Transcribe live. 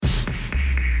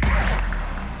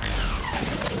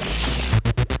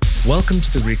Welcome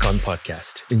to the Recon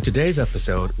Podcast. In today's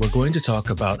episode, we're going to talk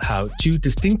about how two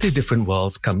distinctly different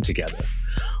worlds come together.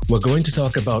 We're going to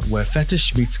talk about where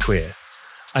fetish meets queer.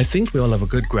 I think we all have a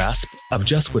good grasp of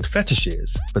just what fetish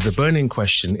is, but the burning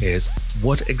question is,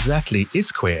 what exactly is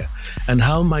queer? And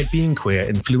how might being queer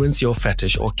influence your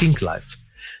fetish or kink life?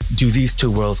 Do these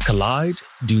two worlds collide?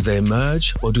 Do they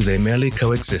merge? Or do they merely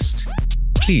coexist?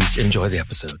 Please enjoy the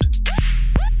episode.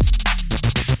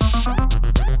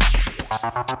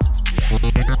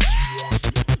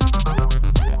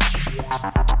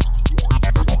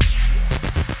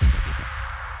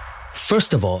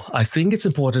 First of all, I think it's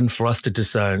important for us to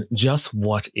discern just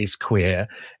what is queer,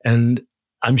 and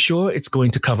I'm sure it's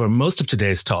going to cover most of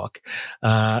today's talk,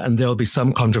 and there'll be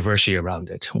some controversy around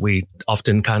it. We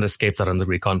often can't escape that on the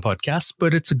Recon podcast,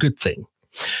 but it's a good thing.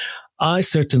 I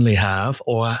certainly have,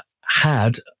 or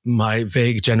had, my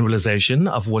vague generalization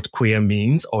of what queer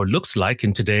means or looks like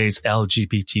in today's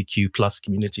LGBTQ plus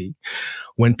community.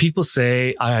 When people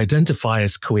say, I identify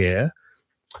as queer,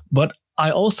 but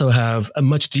I also have a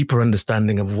much deeper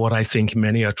understanding of what I think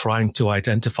many are trying to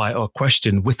identify or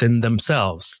question within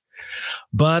themselves.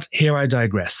 But here I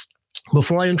digress.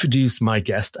 Before I introduce my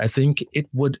guest, I think it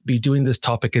would be doing this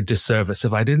topic a disservice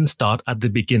if I didn't start at the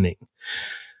beginning.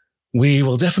 We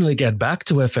will definitely get back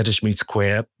to where fetish meets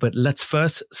queer, but let's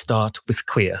first start with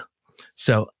queer.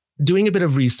 So, doing a bit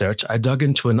of research, I dug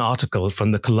into an article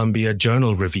from the Columbia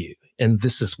Journal Review, and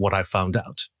this is what I found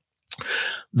out.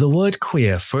 The word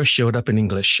queer first showed up in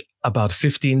English about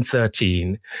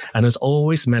 1513 and has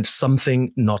always meant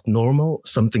something not normal,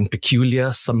 something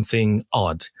peculiar, something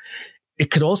odd.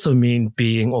 It could also mean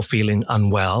being or feeling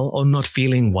unwell or not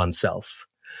feeling oneself.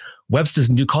 Webster's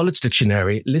New College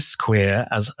Dictionary lists queer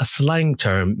as a slang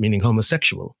term meaning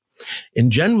homosexual. In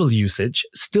general usage,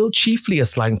 still chiefly a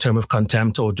slang term of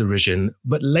contempt or derision,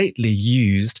 but lately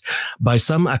used by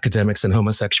some academics and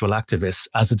homosexual activists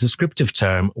as a descriptive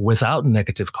term without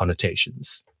negative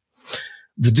connotations.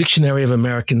 The Dictionary of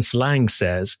American Slang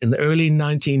says, in the early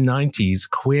 1990s,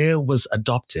 queer was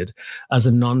adopted as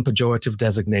a non-pejorative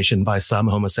designation by some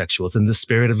homosexuals in the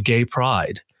spirit of gay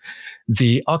pride.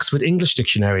 The Oxford English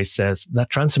Dictionary says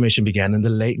that transformation began in the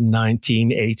late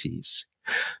 1980s.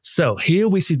 So here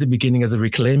we see the beginning of the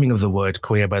reclaiming of the word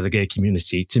queer by the gay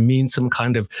community to mean some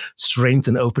kind of strength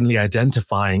and openly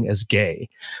identifying as gay,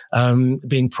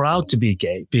 being proud to be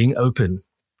gay, being open.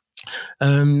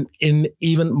 In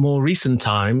even more recent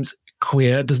times,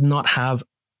 queer does not have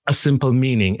a simple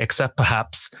meaning, except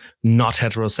perhaps not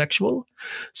heterosexual.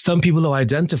 Some people who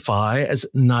identify as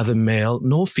neither male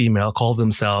nor female call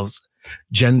themselves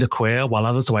genderqueer, while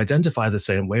others who identify the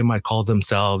same way might call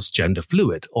themselves gender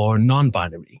fluid or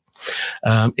non-binary.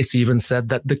 It's even said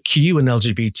that the Q in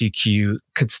LGBTQ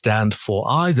could stand for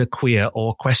either queer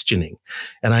or questioning.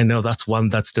 And I know that's one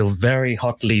that's still very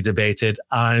hotly debated.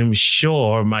 I'm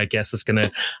sure my guest is going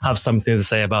to have something to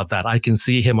say about that. I can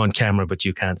see him on camera, but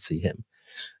you can't see him.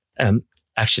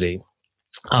 Actually,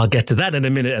 I'll get to that in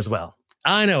a minute as well.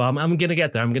 I know, I'm going to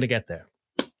get there.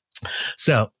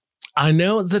 So, I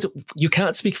know that you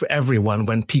can't speak for everyone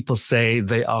when people say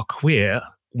they are queer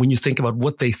when you think about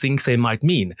what they think they might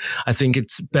mean. I think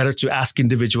it's better to ask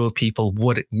individual people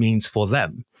what it means for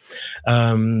them.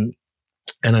 And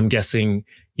I'm guessing,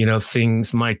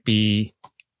 things might be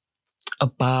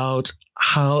about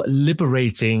how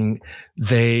liberating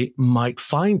they might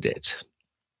find it.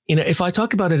 If I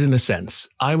talk about it in a sense,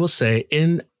 I will say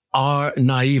in our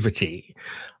naivety,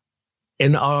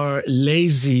 in our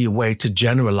lazy way to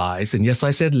generalize, and yes,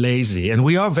 I said lazy, and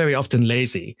we are very often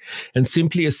lazy, and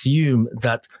simply assume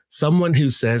that someone who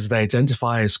says they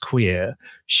identify as queer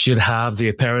should have the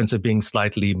appearance of being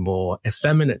slightly more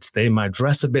effeminate. They might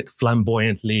dress a bit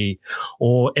flamboyantly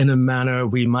or in a manner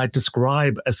we might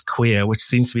describe as queer, which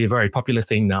seems to be a very popular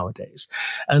thing nowadays.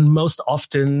 And most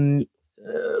often,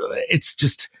 it's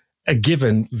just a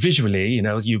given visually,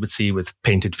 you would see with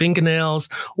painted fingernails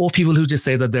or people who just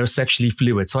say that they're sexually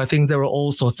fluid. So I think there are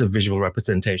all sorts of visual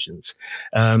representations.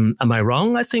 Am I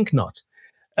wrong? I think not.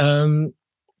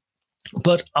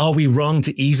 But are we wrong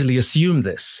to easily assume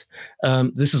this?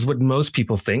 This is what most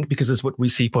people think because it's what we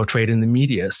see portrayed in the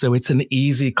media. So it's an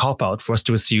easy cop-out for us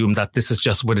to assume that this is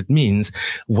just what it means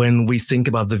when we think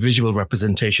about the visual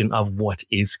representation of what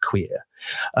is queer.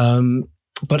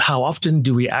 But how often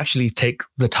do we actually take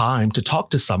the time to talk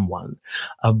to someone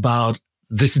about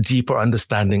this deeper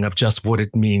understanding of just what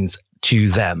it means to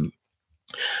them?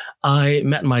 I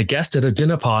met my guest at a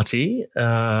dinner party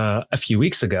a few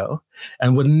weeks ago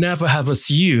and would never have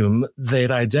assumed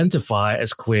they'd identify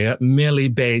as queer merely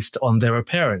based on their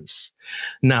appearance.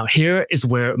 Now, here is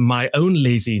where my own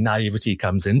lazy naivety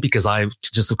comes in, because I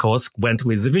just, of course, went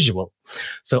with the visual.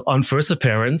 So on first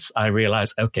appearance, I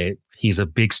realized, okay, he's a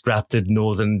big strapped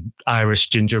Northern Irish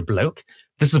ginger bloke.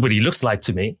 This is what he looks like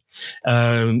to me,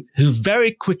 who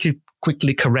very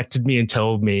quickly corrected me and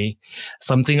told me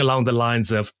something along the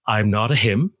lines of, I'm not a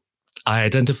him. I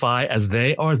identify as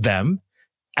they or them,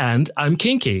 and I'm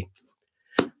kinky.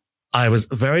 I was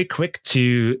very quick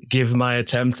to give my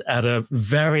attempt at a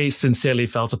very sincerely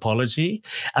felt apology,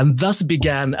 and thus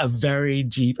began a very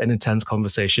deep and intense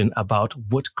conversation about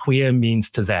what queer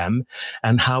means to them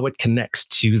and how it connects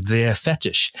to their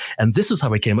fetish. And this was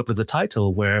how I came up with the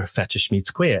title, Where Fetish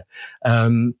Meets Queer.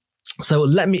 So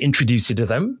let me introduce you to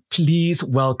them. Please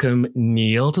welcome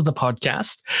Neil to the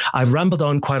podcast. I've rambled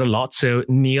on quite a lot. So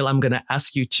Neil, I'm going to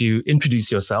ask you to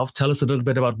introduce yourself. Tell us a little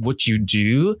bit about what you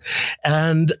do.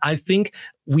 And I think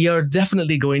we are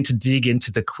definitely going to dig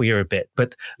into the queer a bit,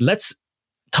 but let's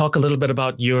talk a little bit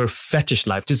about your fetish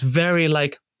life. Just very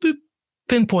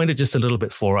pinpoint it just a little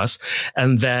bit for us.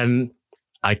 And then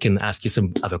I can ask you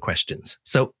some other questions.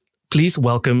 So please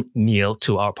welcome Neil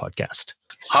to our podcast.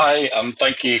 Hi,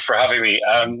 thank you for having me.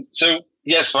 So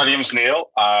yes, my name's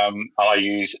Neil. I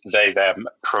use they, them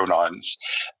pronouns.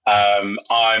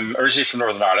 I'm originally from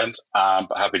Northern Ireland,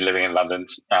 but have been living in London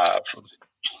for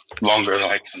longer than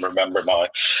I can remember now,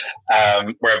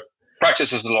 where I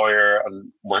practiced as a lawyer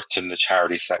and worked in the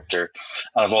charity sector.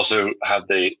 And I've also had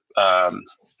the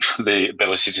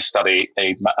ability to study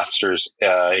a master's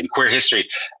in queer history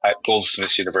at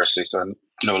Goldsmiths University. So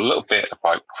I know a little bit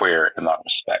about queer in that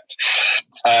respect.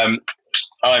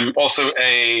 I'm also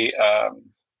a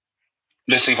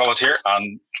listening volunteer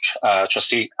and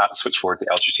trustee at Switchboard, the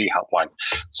LGBT helpline.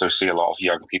 So I see a lot of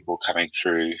young people coming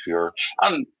through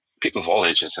and people of all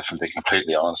ages, if I'm being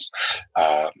completely honest,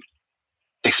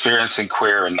 experiencing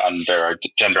queer and their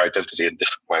gender identity in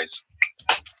different ways.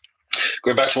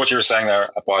 Going back to what you were saying there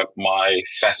about my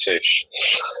fetish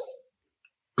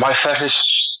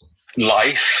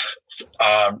life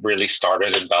really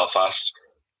started in Belfast,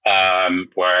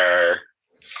 where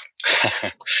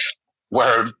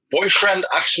a boyfriend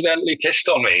accidentally pissed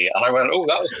on me, and I went, "Oh,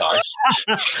 that was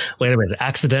nice." Wait a minute,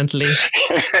 accidentally?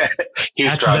 He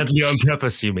was accidentally drunk. On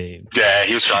purpose, you mean? Yeah,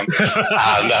 he was drunk,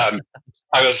 and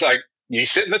I was like, "You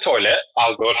sit in the toilet.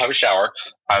 I'll go and have a shower."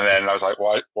 And then I was like,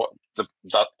 "What?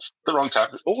 That's the wrong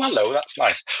time." Oh, hello, that's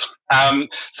nice.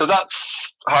 So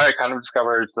that's how I kind of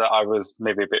discovered that I was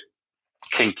maybe a bit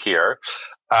kinkier.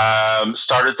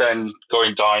 Started then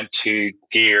going down to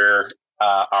Gear,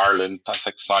 Ireland, I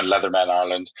think it's now Leathermen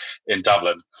Ireland in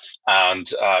Dublin,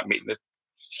 and meeting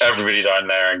everybody down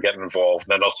there and getting involved.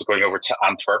 And then also going over to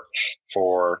Antwerp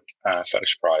for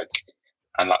Fetish Pride.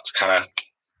 And that's kind of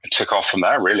took off from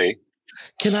there, really.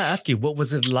 Can I ask you, what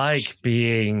was it like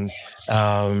being...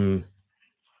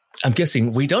 I'm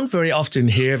guessing we don't very often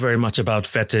hear very much about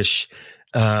fetish,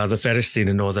 the fetish scene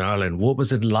in Northern Ireland. What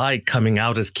was it like coming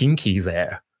out as kinky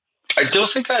there? I don't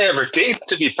think I ever did,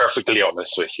 to be perfectly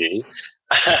honest with you,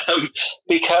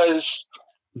 because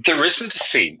there isn't a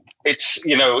scene. It's,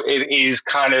 it is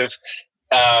kind of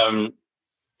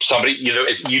somebody,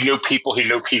 people who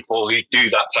know people who do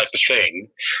that type of thing,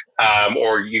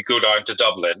 or you go down to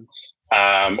Dublin,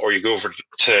 or you go over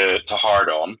to Hard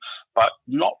On, but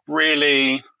not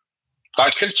really.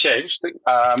 That could have changed.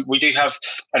 We do have,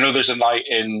 I know there's a night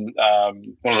in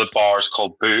one of the bars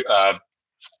called Boo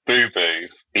Boo,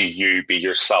 Be You, Be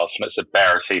Yourself, and it's a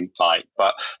bear themed night.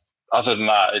 But other than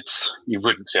that, you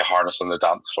wouldn't see a harness on the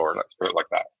dance floor, let's put it like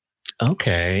that.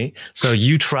 Okay. So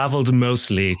you traveled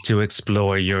mostly to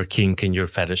explore your kink and your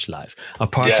fetish life,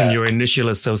 apart from your initial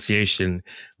association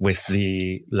with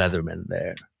the Leathermen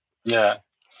there. Yeah.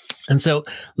 And so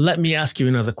let me ask you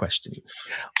another question.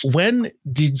 When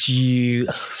did you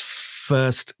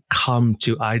first come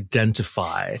to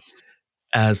identify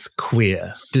as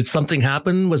queer? Did something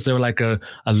happen? Was there like a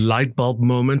light bulb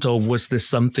moment, or was this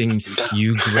something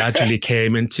you gradually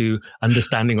came into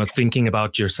understanding or thinking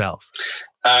about yourself?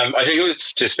 I think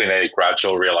it's just been a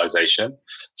gradual realization.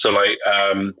 So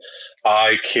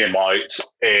I came out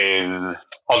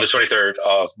on the 23rd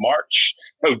of March.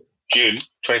 Oh, June,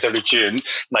 23rd of June,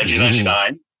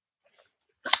 1999.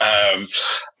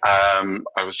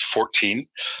 I was 14,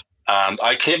 and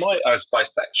I came out as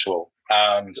bisexual.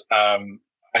 And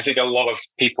I think a lot of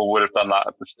people would have done that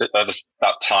at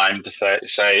that time to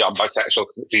say I'm bisexual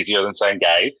because it's easier than saying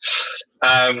gay.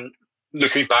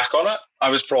 Looking back on it, I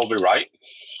was probably right.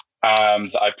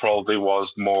 That I probably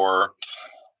was more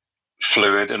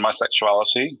fluid in my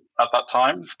sexuality at that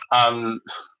time.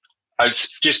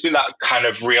 It's just been that kind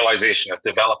of realization of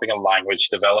developing a language,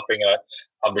 developing a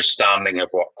understanding of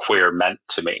what queer meant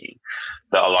to me,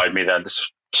 that allowed me then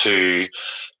to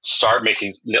start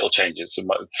making little changes. And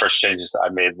the first changes that I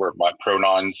made were my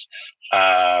pronouns,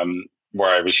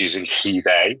 where I was using he,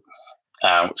 they,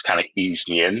 which kind of eased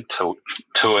me in, toe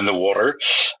in the water.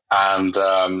 And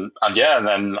then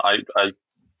I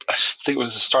think it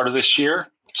was the start of last year.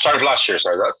 Sorry,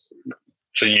 that's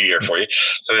a new year for you.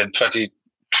 So in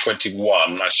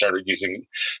 2021, I started using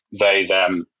they,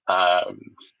 them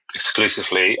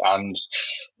exclusively, and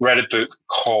read a book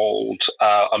called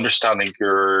Understanding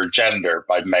Your Gender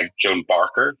by Meg Joan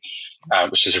Barker,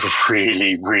 which is a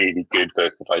really, really good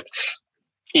book about,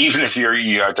 even if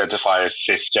you identify as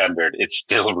cisgendered, it's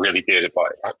still really good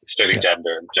about studying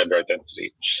gender and gender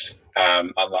identity.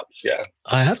 And that's, yeah.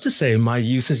 I have to say, my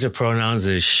usage of pronouns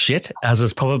is shit, as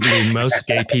is probably most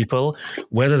gay people,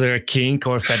 whether they're kink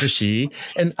or fetishy.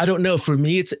 And I don't know, for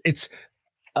me, it's,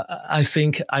 I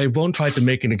think I won't try to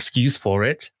make an excuse for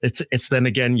it. It's then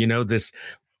again, this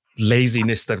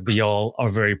laziness that we all are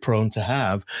very prone to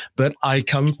have. But I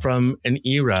come from an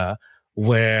era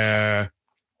where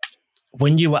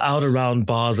when you were out around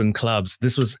bars and clubs,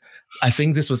 I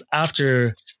think this was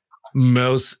after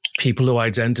most people who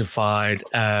identified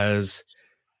as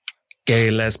gay,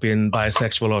 lesbian,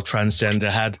 bisexual, or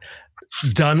transgender had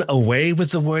done away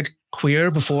with the word queer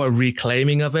before a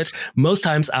reclaiming of it. Most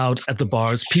times out at the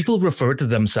bars, people referred to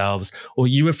themselves, or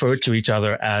you referred to each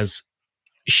other as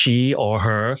she or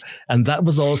her. And that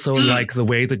was also like the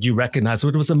way that you recognize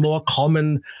it. It was a more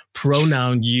common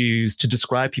pronoun used to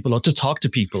describe people or to talk to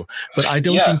people. But I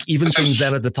don't think even from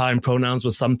then at the time, pronouns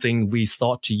was something we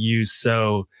thought to use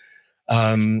so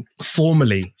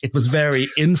formally. It was very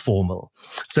informal.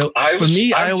 So for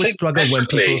me, I always struggle when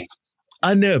people...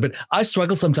 I know, but I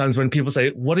struggle sometimes when people say,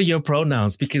 what are your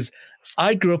pronouns? Because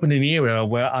I grew up in an era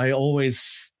where I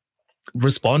always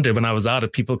responded when I was out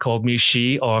if people called me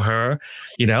she or her.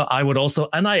 I would also,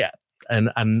 and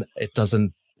it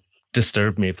doesn't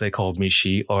disturb me if they called me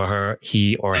she or her,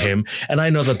 he or him. And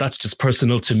I know that that's just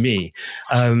personal to me.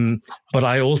 But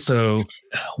I also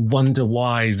wonder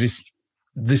why this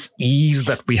ease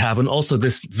that we have, and also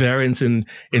this variance in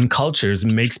cultures,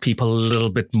 makes people a little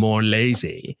bit more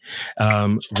lazy,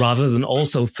 rather than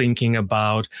also thinking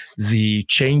about the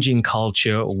changing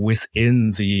culture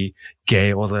within the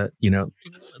gay or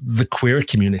the queer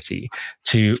community,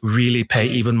 to really pay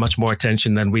even much more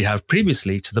attention than we have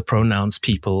previously to the pronouns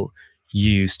people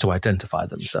use to identify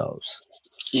themselves.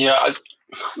 Yeah,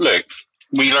 look,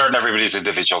 we learn everybody's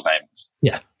individual names.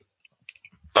 Yeah.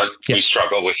 But we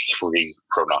struggle with 3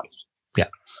 pronouns. Yeah.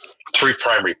 3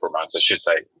 primary pronouns, I should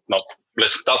say.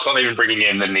 That's not even bringing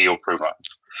in the neo pronouns.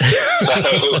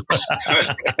 So,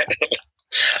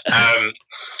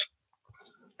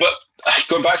 but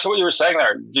going back to what you were saying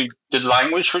there, the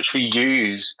language which we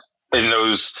used in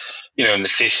those, in the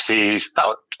 50s,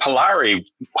 Polari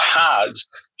had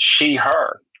she,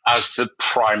 her as the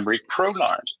primary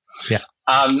pronoun. Yeah.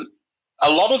 A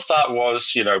lot of that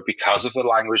was, because of the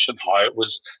language and how it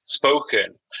was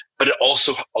spoken, but it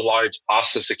also allowed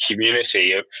us as a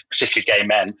community, particularly gay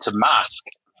men, to mask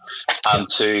and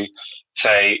to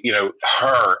say,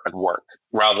 her at work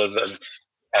rather than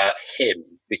him,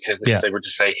 because if they were to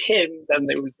say him, then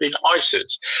they would have been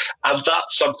outed. And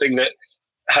that's something that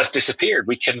has disappeared.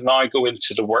 We can now go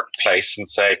into the workplace and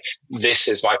say, this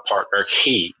is my partner,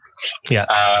 he. Yeah.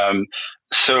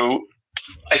 So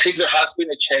I think there has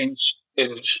been a change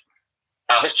in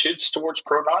attitudes towards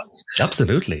pronouns.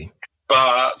 Absolutely.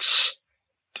 But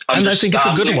and I think it's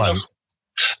a good one.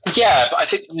 But I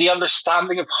think the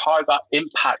understanding of how that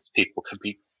impacts people can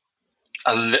be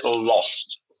a little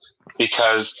lost,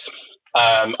 because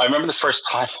I remember the first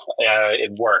time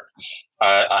in work,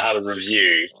 I had a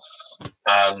review,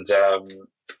 and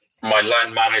my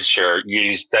line manager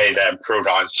used they, them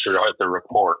pronouns throughout the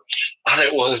report. And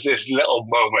it was this little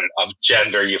moment of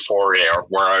gender euphoria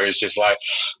where I was just like,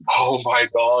 oh my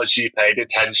God, she paid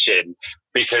attention.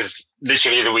 Because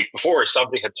literally the week before,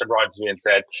 somebody had turned around to me and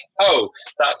said, oh,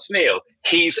 that's Neil.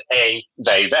 He's a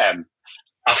they, them.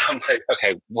 And I'm like,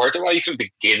 okay, where do I even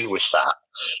begin with that?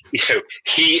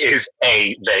 He is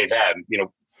a they, them.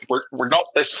 We're not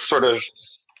this sort of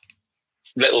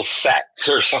little sect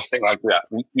or something like that.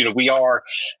 We are,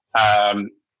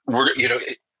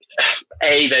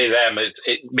 they, them,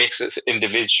 it makes it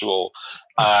individual,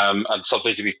 and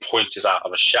something to be pointed at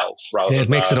on a shelf. It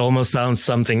makes it almost sound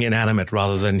something inanimate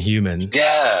rather than human.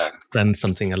 Yeah. Than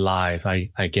something alive. I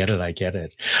get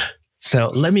it.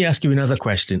 So let me ask you another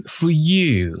question. For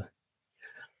you,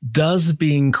 Do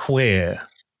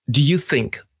you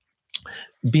think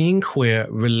being queer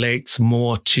relates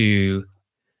more to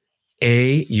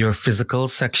your physical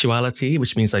sexuality,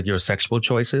 which means like your sexual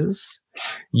choices,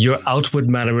 your outward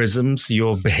mannerisms,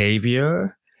 your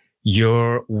behavior,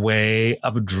 your way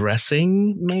of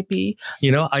dressing, maybe?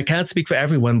 I can't speak for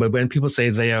everyone, but when people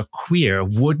say they are queer,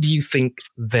 what do you think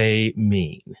they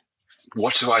mean?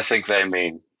 What do I think they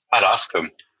mean? I'd ask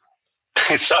them.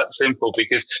 It's that simple,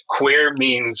 because queer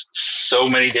means so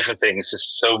many different things to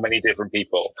so many different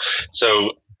people.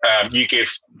 So you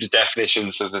give the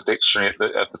definitions of the dictionary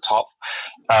at the top.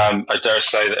 I dare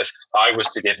say that if I was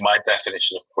to give my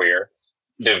definition of queer,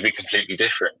 they would be completely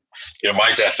different.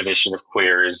 My definition of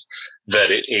queer is that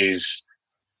it is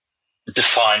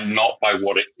defined not by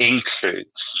what it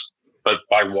includes, but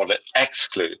by what it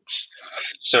excludes.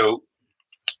 So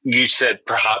you said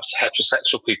perhaps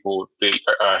heterosexual people would be,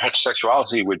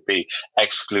 heterosexuality would be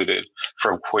excluded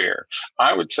from queer.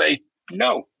 I would say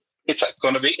no, it's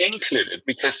going to be included,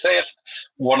 because say if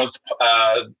one of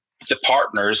the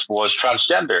partners was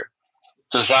transgender,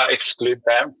 does that exclude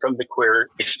them from the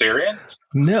queer experience?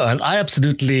 No, and I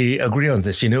absolutely agree on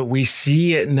this. We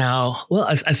see it now. Well,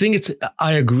 I think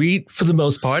I agree for the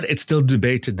most part. It's still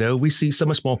debated, though. We see so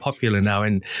much more popular now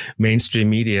in mainstream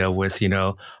media with,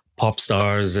 pop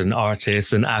stars and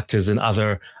artists and actors and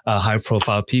other high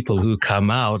profile people who come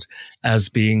out as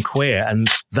being queer. And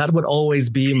that would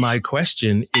always be my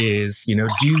question is,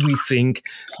 do we think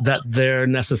that they're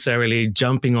necessarily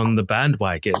jumping on the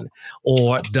bandwagon,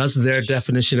 or does their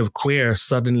definition of queer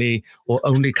suddenly or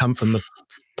only come from the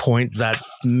point that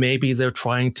maybe they're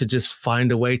trying to just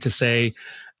find a way to say,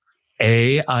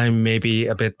 I'm maybe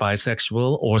a bit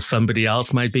bisexual, or somebody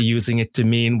else might be using it to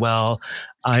mean, well,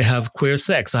 I have queer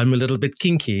sex, I'm a little bit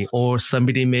kinky, or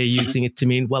somebody may using it to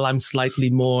mean, well, I'm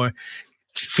slightly more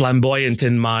flamboyant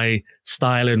in my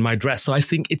style and my dress. So I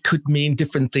think it could mean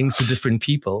different things to different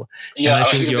people. Yeah, and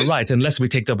I think you're right. Unless we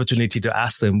take the opportunity to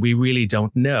ask them, we really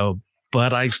don't know.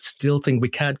 But I still think we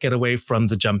can't get away from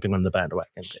the jumping on the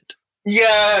bandwagon bit.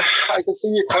 Yeah, I can see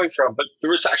where you're coming from, but there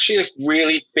was actually a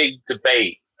really big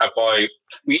debate about,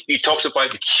 we talked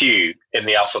about the Q in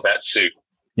the alphabet soup.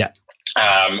 Yeah.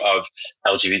 Of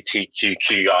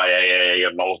LGBTQIAA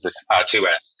and all of this,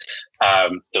 2S.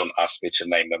 Don't ask me to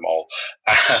name them all.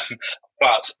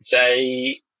 But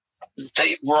they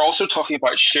were also talking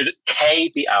about, should K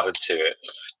be added to it?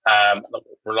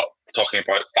 We're not talking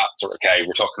about that sort of K,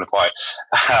 we're talking about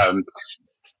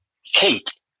kink.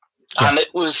 Yeah. And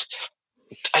it was,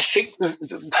 I think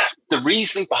the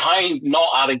reasoning behind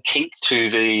not adding kink to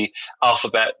the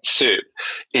alphabet soup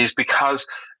is because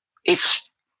it's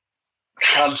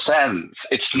transcends.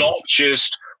 It's not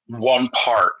just one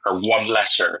part or one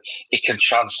letter. It can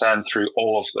transcend through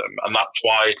all of them. And that's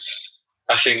why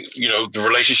I think, the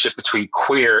relationship between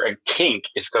queer and kink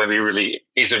is going to be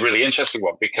is a really interesting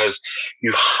one, because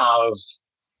you have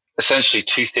essentially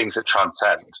two things that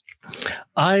transcend.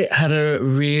 I had a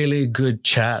really good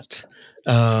chat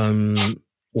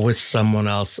with someone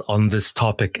else on this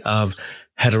topic of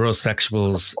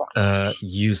heterosexuals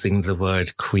using the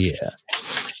word queer.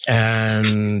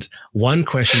 And one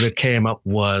question that came up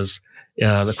was,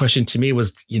 the question to me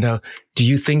was, do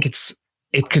you think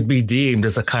it could be deemed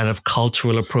as a kind of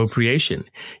cultural appropriation?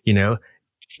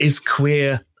 Is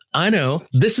queer, I know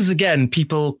this is again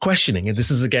people questioning, and this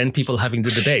is again people having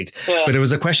the debate, but it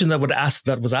was a question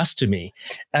that was asked to me,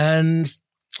 and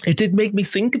it did make me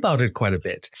think about it quite a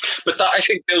bit. But that, I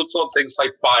think, builds on things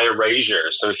like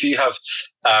bi-erasure. So if you have,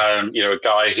 a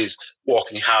guy who's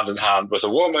walking hand in hand with a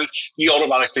woman, you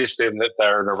automatically assume that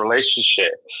they're in a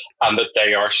relationship and that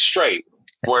they are straight,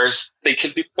 whereas they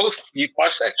could be both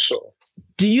bisexual.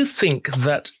 Do you think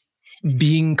that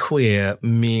being queer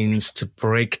means to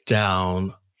break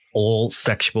down all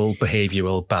sexual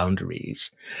behavioral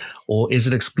boundaries, or is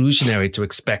it exclusionary to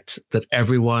expect that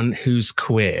everyone who's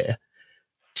queer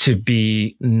to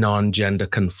be non-gender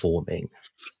conforming?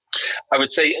 I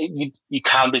would say you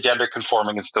can be gender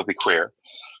conforming and still be queer.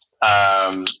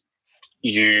 In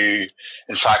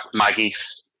fact, Maggie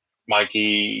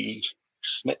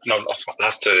Smith, no,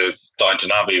 that's the Downton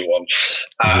Abbey one.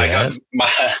 Yes.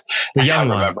 The young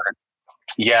one. Remember.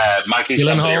 Yeah, Maggie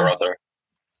somebody or other.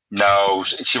 No,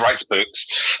 she writes books.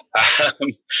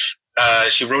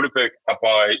 She wrote a book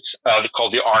about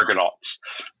called The Argonauts,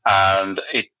 and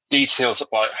it details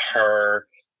about her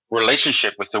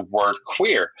relationship with the word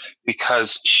queer,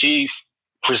 because she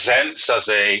presents as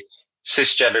a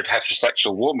cisgendered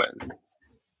heterosexual woman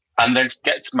and then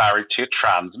gets married to a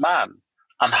trans man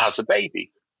and has a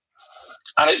baby.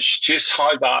 And it's just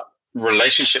how that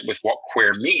relationship with what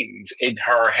queer means in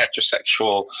her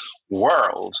heterosexual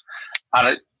world.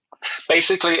 And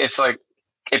basically, it's like,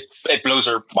 it blows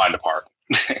her mind apart.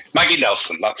 Maggie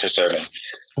Nelson, that's her surname.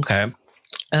 Okay.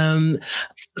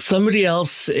 Somebody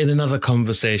else in another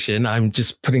conversation, I'm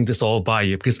just putting this all by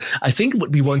you because I think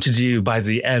what we want to do by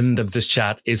the end of this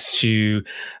chat is to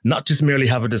not just merely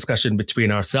have a discussion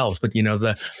between ourselves, but,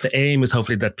 the aim is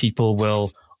hopefully that people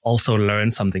will also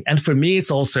learn something. And for me,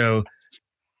 it's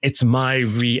my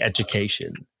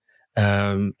re-education.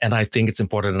 And I think it's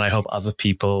important, and I hope other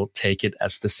people take it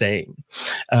as the same.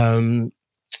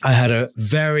 I had a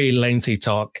very lengthy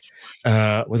talk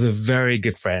with a very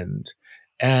good friend,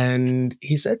 and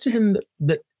he said to him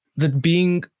that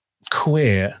being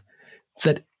queer,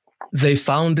 that they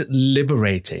found it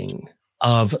liberating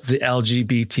of the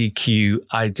LGBTQ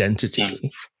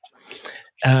identity.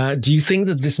 Do you think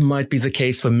that this might be the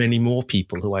case for many more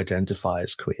people who identify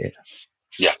as queer?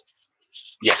 Yeah.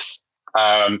 Yes.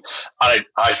 I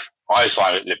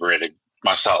find it liberating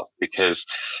myself because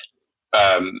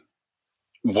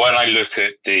when I look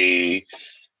at the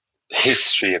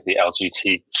history of the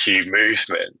LGBTQ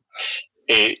movement,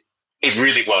 it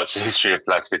really was the history of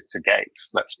lesbians and gays,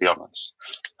 let's be honest,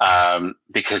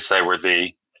 because they were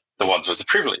the ones with the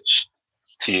privilege,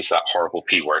 to use that horrible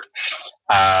P word.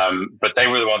 But they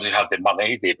were the ones who had the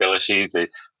money, the ability, and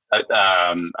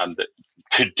that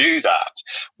could do that.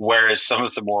 Whereas some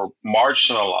of the more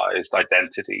marginalized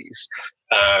identities,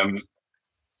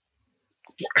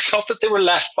 it's not that they were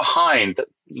left behind.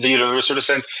 They were sort of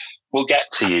saying, "We'll get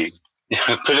to you."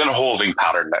 Put in a holding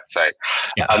pattern, let's say,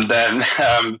 yeah. And then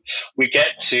we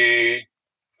get to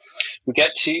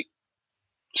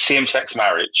same-sex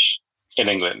marriage in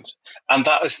England, and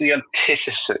that is the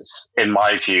antithesis, in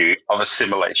my view, of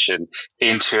assimilation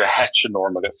into a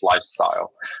heteronormative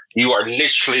lifestyle. You are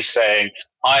literally saying,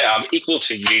 "I am equal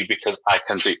to you because I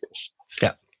can do this."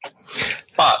 Yeah,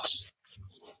 but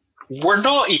we're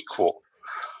not equal.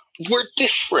 We're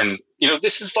different.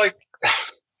 This is like.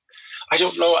 I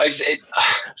don't know.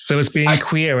 So is being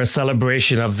queer a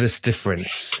celebration of this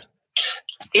difference?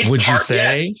 Would you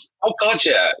say? Yes. Oh God,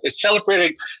 yeah. It's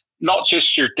celebrating not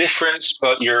just your difference,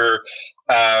 but your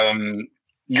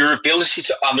ability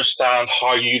to understand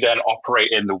how you then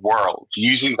operate in the world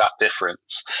using that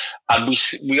difference. And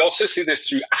we also see this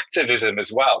through activism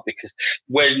as well, because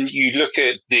when you look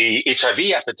at the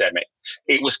HIV epidemic,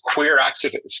 it was queer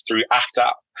activists through ACT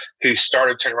UP who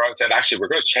started turning around and said, actually, we're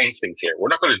going to change things here. We're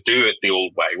not going to do it the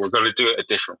old way. We're going to do it a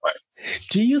different way.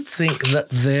 Do you think that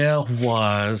there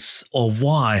was, or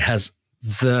why has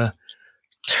the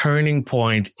turning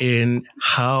point in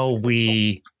how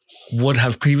we would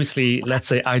have previously, let's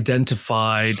say,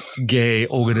 identified gay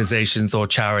organizations or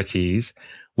charities,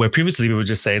 where previously we would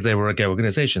just say they were a gay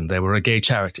organization, they were a gay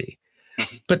charity.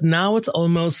 But now it's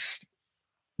almost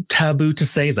taboo to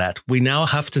say that. We now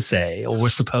have to say, or we're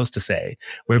supposed to say,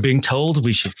 we're being told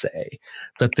we should say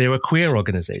that they're a queer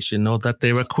organization or that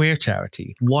they're a queer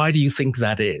charity. Why do you think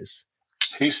that is?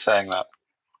 Who's saying that?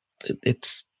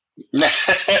 It's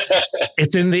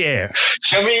it's in the air.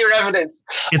 Show me your evidence.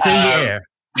 It's in the air.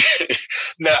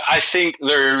 No, I think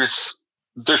there's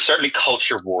certainly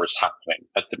culture wars happening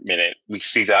at the minute. We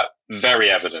see that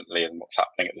very evidently in what's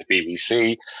happening at the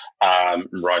BBC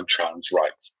around trans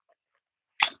rights.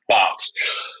 But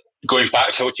going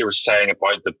back to what you were saying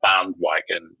about the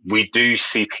bandwagon, we do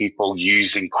see people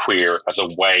using queer as a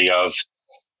way of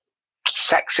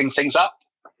sexing things up,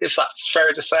 if that's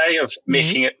fair to say, of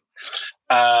making it,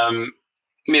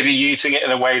 maybe using it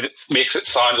in a way that makes it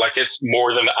sound like it's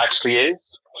more than it actually is,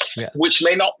 which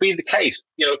may not be the case.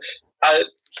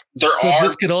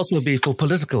 This could also be for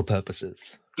political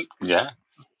purposes. Yeah,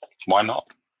 why not?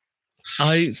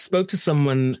 I spoke to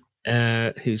someone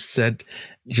who said,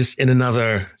 just in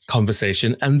another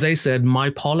conversation, and they said, my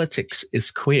politics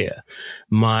is queer.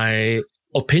 My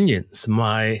opinions,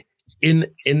 in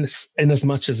as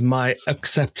much as my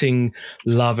accepting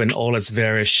love in all its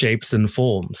various shapes and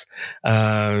forms.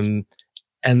 And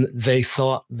they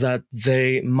thought that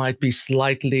they might be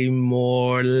slightly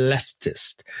more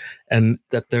leftist, and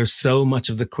that there's so much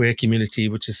of the queer community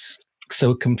which is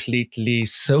so completely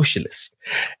socialist.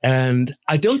 And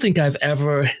I don't think I've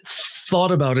ever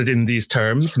thought about it in these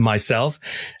terms myself.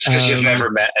 Because you've never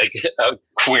met a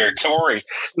queer Tory.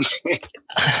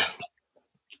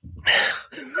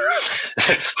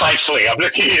 Thankfully, I'm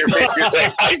looking at your face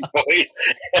saying thankfully.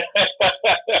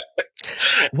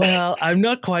 Well, I'm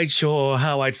not quite sure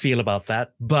how I'd feel about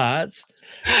that, but...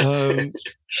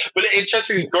 But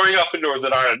interesting, growing up in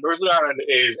Northern Ireland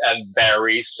is a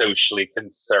very socially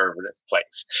conservative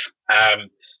place.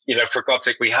 For God's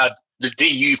sake, we had the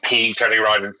DUP turning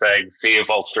around and saying save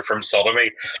Ulster from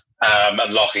sodomy,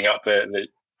 and locking up the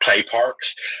play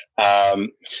parks.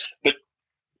 But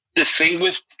the thing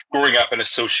with growing up in a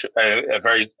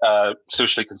very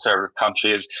socially conservative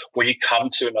country is when you come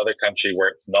to another country where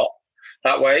it's not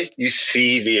that way, you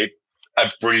see the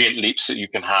brilliant leaps that you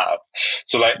can have.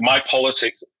 So like my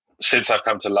politics since I've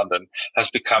come to London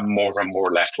has become more and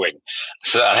more left wing.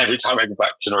 So every time I go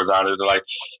back to Northern Ireland, they're like,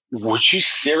 would you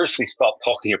seriously stop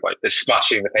talking about this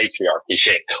smashing the patriarchy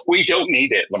shit? We don't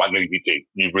need it. Well, I know you do.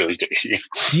 You really do.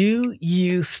 Do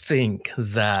you think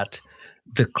that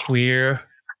the queer,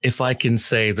 if I can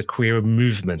say the queer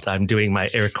movement, I'm doing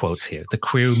my air quotes here, the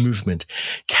queer movement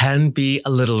can be a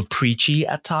little preachy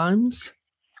at times?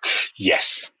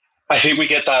 Yes. I think we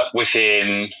get that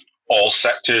within all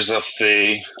sectors of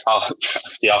the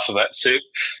alphabet soup.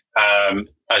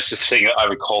 As the thing that I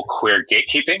would call queer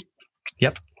gatekeeping.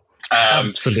 Yep.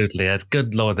 Absolutely.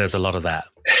 Good Lord, there's a lot of that.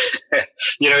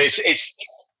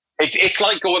 It's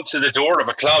like going to the door of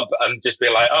a club and just be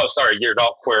like, oh, sorry, you're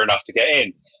not queer enough to get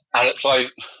in. And it's like,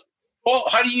 well,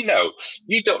 how do you know?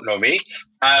 You don't know me.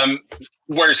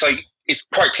 Whereas like, it's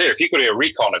quite clear. If you go to a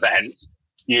recon event,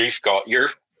 you've got your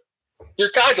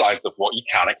guidelines of what you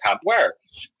can and can't wear.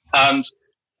 And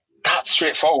that's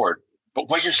straightforward. But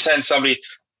when you're saying somebody,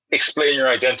 explain your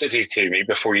identity to me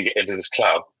before you get into this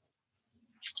club,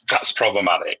 that's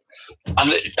problematic.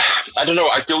 And I don't know,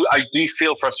 I do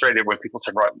feel frustrated when people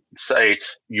turn around and say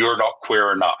you're not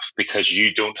queer enough because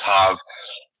you don't have,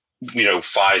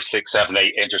 5, 6, 7,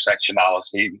 8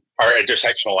 intersectionality or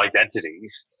intersectional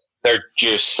identities. They're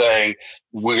just saying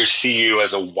we see you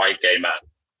as a white gay man.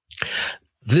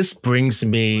 This brings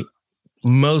me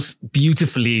most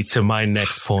beautifully to my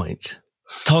next point.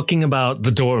 Talking about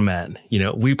the doorman,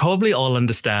 we probably all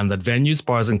understand that venues,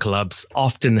 bars and clubs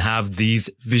often have these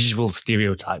visual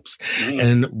stereotypes.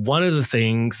 And one of the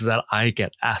things that I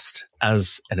get asked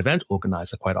as an event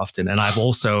organizer quite often, and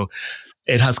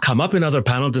it has come up in other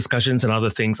panel discussions and other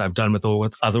things I've done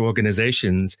with other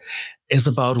organizations, is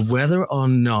about whether or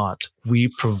not we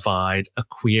provide a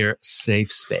queer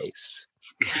safe space.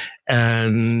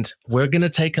 And we're going to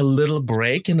take a little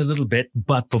break in a little bit.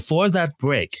 But before that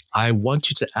break, I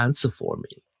want you to answer for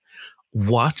me.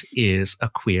 What is a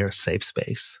queer safe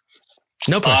space?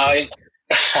 No pressure.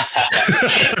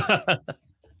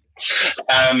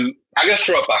 I'm going to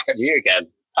throw it back at you again.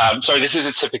 Sorry, this is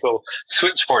a typical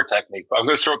switchboard technique, but I'm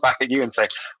going to throw it back at you and say,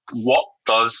 what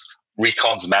does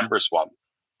Recon's members want?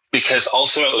 Because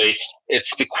ultimately,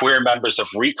 it's the queer members of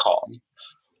Recon,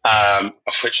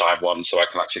 of which I have one, so I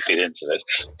can actually feed into this.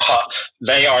 But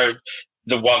they are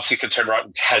the ones who can turn around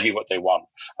and tell you what they want.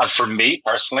 And for me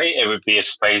personally, it would be a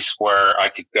space where I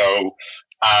could go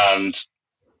and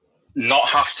not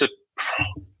have to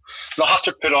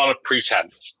put on a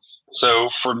pretense. So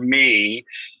for me,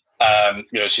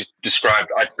 she described,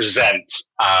 I present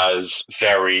as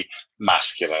very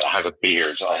masculine. I have a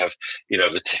beard. I have,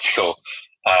 the typical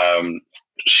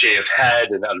shaved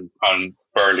head and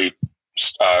burly,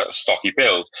 stocky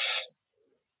build.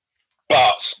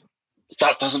 But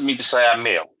that doesn't mean to say I'm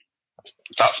male.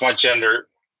 That's my gender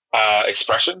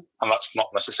expression, and that's not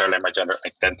necessarily my gender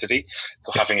identity.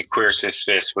 So having a queer safe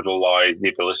space would allow the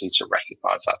ability to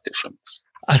recognize that difference.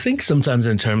 I think sometimes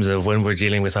in terms of when we're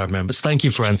dealing with our members, thank you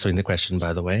for answering the question,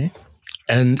 by the way.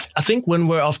 And I think when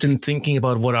we're often thinking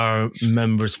about what our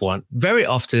members want, very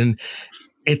often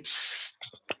it's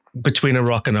between a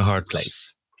rock and a hard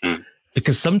place.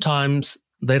 Because sometimes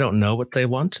they don't know what they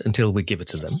want until we give it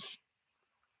to them.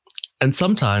 And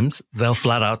sometimes they'll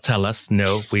flat out tell us,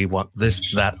 no, we want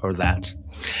this, that, or that.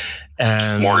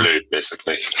 And more lube,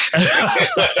 basically.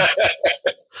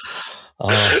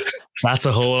 That's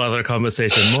a whole other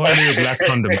conversation. More lube, less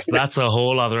condoms. That's a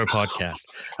whole other podcast.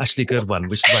 Actually, good one.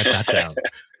 We should write that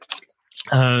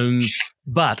down.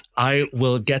 But I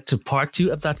will get to part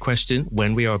 2 of that question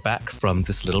when we are back from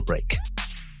this little break.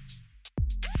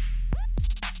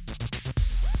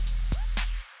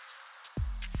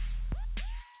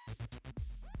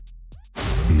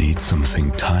 Need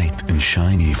something tight and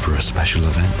shiny for a special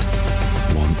event?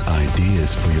 Want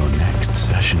ideas for your next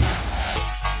session?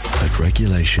 At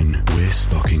Regulation, we're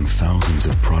stocking thousands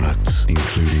of products,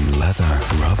 including leather,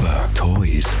 rubber,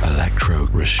 toys, electro,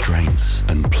 restraints,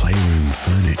 and playroom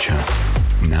furniture.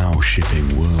 Now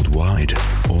shipping worldwide.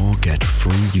 Or get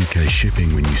free UK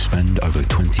shipping when you spend over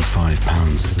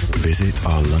 £25. Visit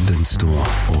our London store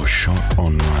or shop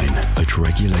online at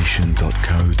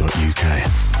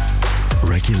regulation.co.uk.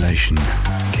 Regulation.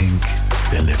 Kink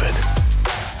delivered.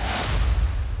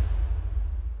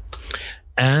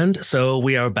 And so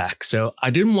we are back. So I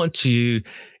didn't want to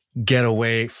get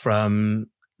away from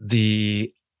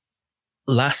the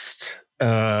last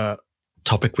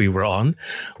topic we were on,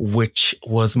 which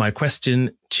was my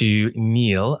question to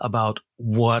Neil about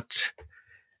what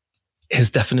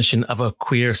his definition of a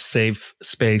queer safe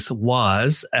space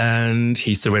was, and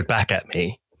he threw it back at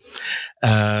me.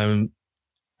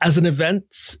 As an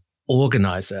event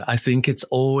organizer, I think it's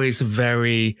always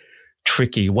very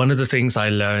tricky. One of the things I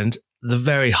learned the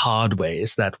very hard way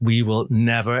is that we will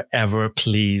never, ever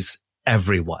please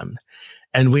everyone.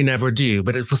 And we never do.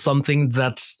 But it was something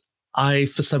that I,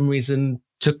 for some reason,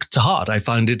 took to heart. I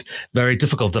found it very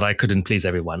difficult that I couldn't please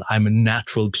everyone. I'm a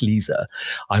natural pleaser.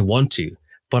 I want to.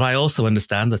 But I also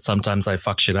understand that sometimes I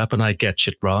fuck shit up and I get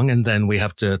shit wrong. And then we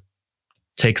have to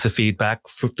take the feedback,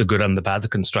 the good and the bad, the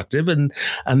constructive, and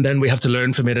then we have to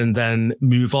learn from it and then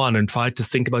move on and try to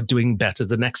think about doing better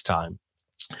the next time.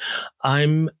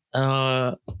 I'm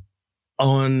on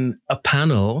a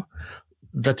panel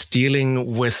that's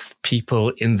dealing with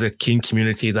people in the kink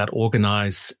community that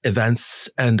organize events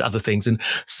and other things. And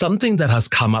something that has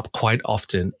come up quite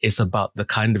often is about the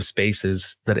kind of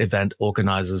spaces that event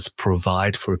organizers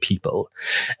provide for people.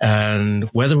 And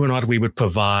whether or not we would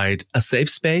provide a safe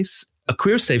space, a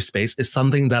queer safe space, is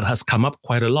something that has come up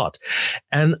quite a lot.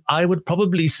 And I would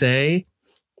probably say,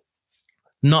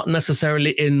 not necessarily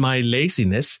in my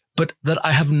laziness, but that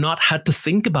I have not had to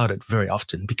think about it very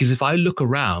often. Because if I look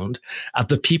around at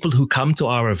the people who come to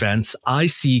our events, I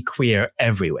see queer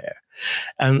everywhere.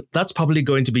 And that's probably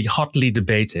going to be hotly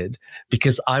debated,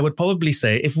 because I would probably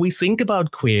say if we think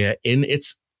about queer in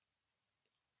its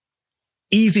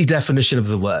easy definition of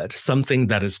the word, something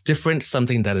that is different,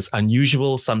 something that is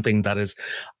unusual, something that is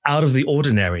out of the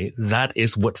ordinary, that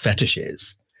is what fetish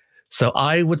is. So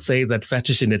I would say that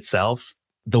fetish in itself,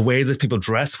 the way that people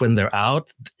dress when they're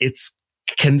out,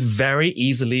 can very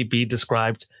easily be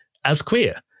described as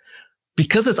queer.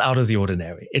 Because it's out of the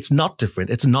ordinary. It's not different.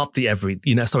 It's not the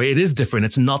it is different.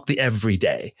 It's not the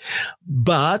everyday.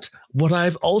 But what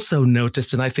I've also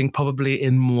noticed, and I think probably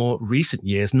in more recent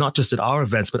years, not just at our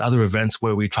events, but other events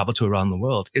where we travel to around the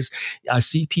world, is I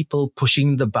see people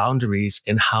pushing the boundaries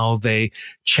in how they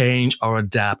change or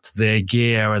adapt their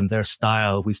gear and their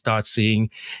style. We start seeing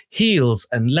heels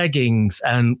and leggings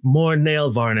and more nail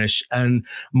varnish and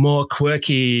more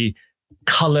quirky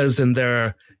colors in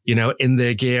their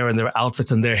gear and their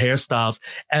outfits and their hairstyles.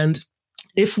 And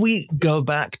if we go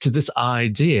back to this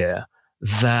idea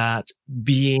that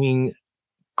being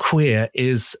queer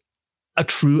is a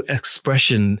true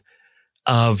expression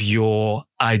of your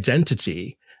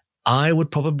identity, I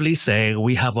would probably say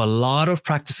we have a lot of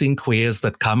practicing queers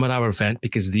that come at our event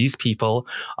because these people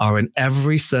are, in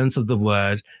every sense of the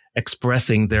word,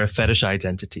 expressing their fetish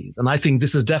identities. And I think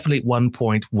this is definitely one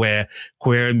point where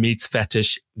queer meets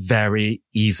fetish very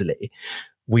easily.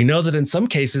 We know that in some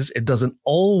cases, it doesn't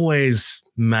always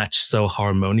match so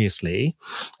harmoniously.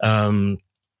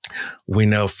 We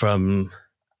know from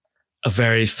a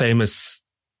very famous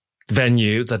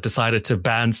venue that decided to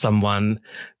ban someone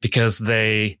because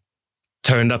they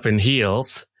turned up in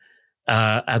heels.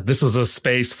 This was a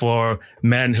space for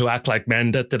men who act like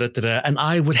men, and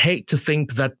I would hate to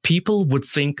think that people would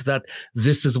think that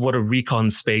this is what a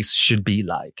recon space should be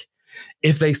like.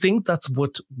 If they think that's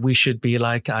what we should be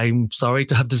like, I'm sorry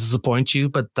to have to disappoint you,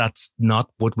 but that's not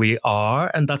what we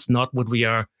are, and that's not what we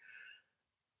are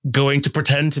going to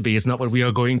pretend to be. It's not what we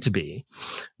are going to be.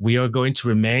 We are going to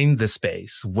remain the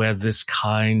space where this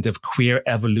kind of queer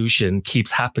evolution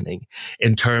keeps happening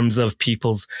in terms of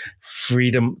people's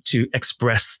freedom to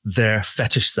express their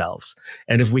fetish selves.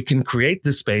 And if we can create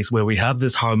this space where we have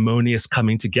this harmonious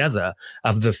coming together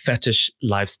of the fetish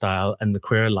lifestyle and the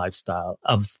queer lifestyle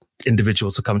of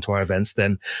individuals who come to our events,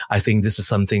 then I think this is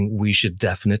something we should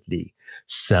definitely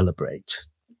celebrate.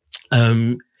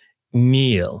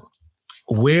 Neil,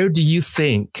 where do you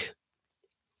think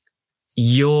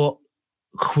your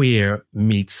queer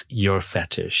meets your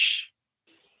fetish?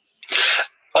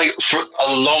 Like, for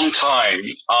a long time,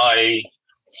 I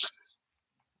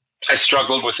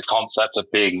struggled with the concept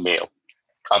of being male,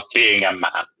 of being a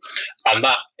man. And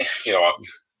that, I'll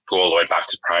go all the way back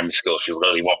to primary school if you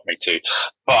really want me to.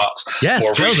 But yes,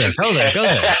 go there.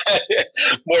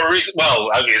 More recent, well,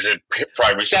 I was in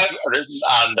primary seven,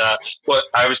 and but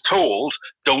I was told,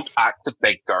 don't act the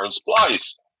big girl's blithe.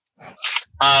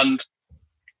 And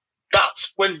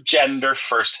that's when gender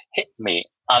first hit me,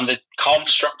 and the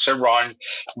constructs around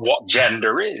what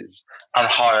gender is and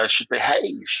how I should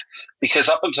behave. Because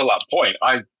up until that point,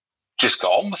 I just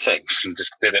got on with things and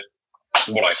just did it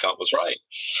what I felt was right.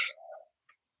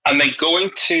 And then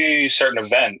going to certain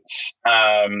events,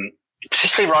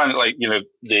 particularly around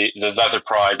the Leather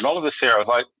Pride and all of this here, I was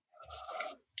like,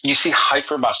 you see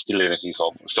hypermasculinities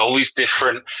almost, all these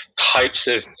different types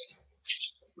of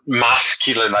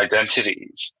masculine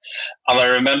identities. And I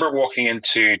remember walking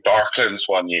into Darklands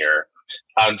one year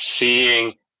and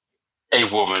seeing a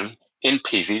woman in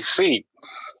PVC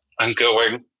and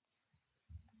going,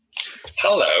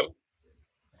 hello,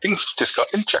 things just got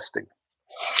interesting.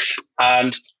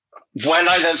 And when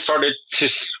I then started to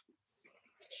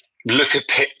look a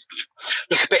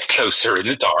bit closer in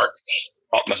the dark,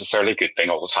 not necessarily a good thing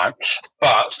all the time,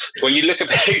 but when you look a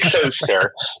bit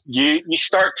closer, you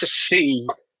start to see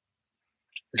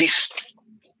these,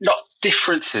 not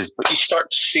differences, but you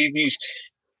start to see these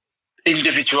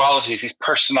individualities, these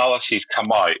personalities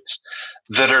come out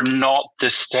that are not the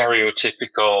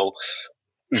stereotypical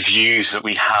views that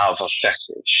we have of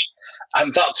fetish.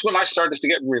 And that's when I started to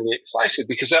get really excited,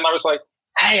 because then I was like,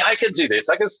 hey, I can do this.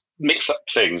 I can mix up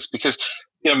things, because,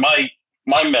 you know,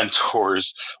 my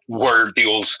mentors were the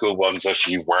old school ones. If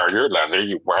you wear your leather,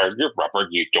 you wear your rubber,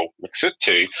 you don't mix it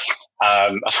too.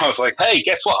 And I was like, hey,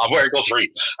 guess what? I'm wearing all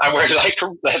three. I wear like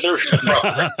leather and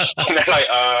rubber. And they're like,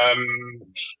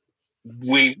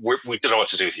 we don't know what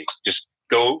to do with you. Just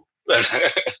go. And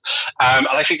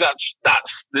I think that's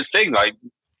the thing. Like,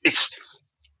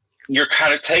 you're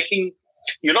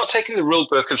not taking the rule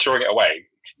book and throwing it away.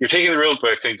 You're taking the rule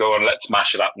book and going, let's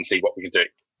mash it up and see what we can do.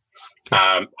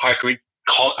 How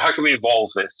can we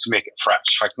evolve this to make it fresh?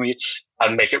 How can we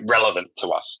and make it relevant to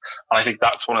us? And I think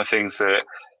that's one of the things that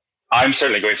I'm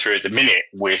certainly going through at the minute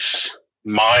with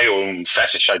my own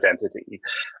fetish identity,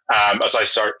 as I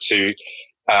start to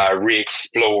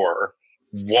re-explore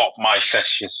what my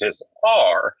fetishes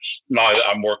are now that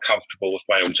I'm more comfortable with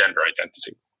my own gender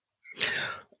identity.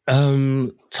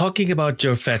 Talking about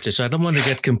your fetish, I don't want to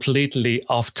get completely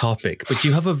off topic, but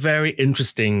you have a very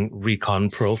interesting recon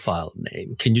profile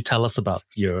name. Can you tell us about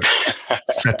your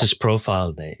fetish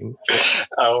profile name?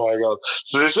 Oh my God.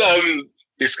 So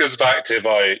this goes back to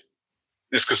when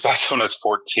I was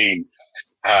 14.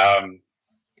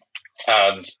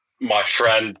 And my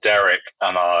friend Derek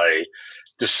and I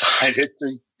decided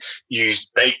to use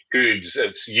baked goods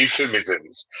as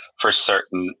euphemisms for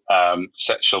certain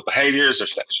sexual behaviors or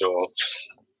sexual.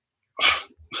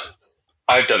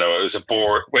 I don't know. It was a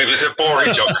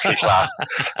boring geography class,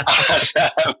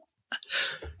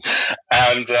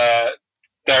 and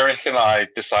Derek and I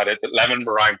decided that lemon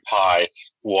meringue pie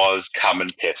was cum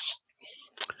and piss.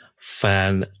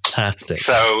 Fantastic.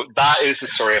 So that is the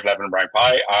story of lemon meringue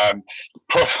pie.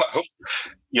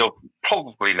 You'll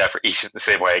probably never eat it the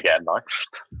same way again now.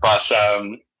 But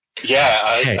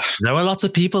there are lots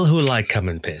of people who like cum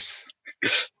and piss.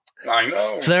 I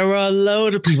know. There are a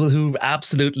load of people who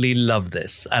absolutely love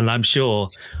this, and I'm sure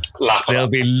they'll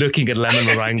be looking at lemon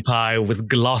meringue pie with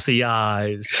glossy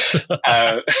eyes.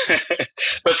 But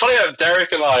funny enough,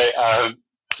 Derek and I,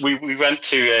 we went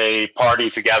to a party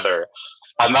together,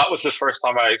 and that was the first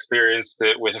time I experienced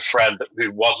it with a friend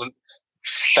who wasn't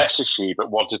fetishy, but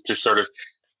wanted to sort of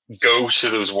go to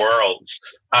those worlds.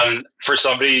 And for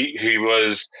somebody who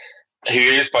is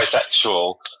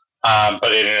bisexual,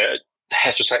 but in a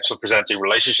heterosexual presenting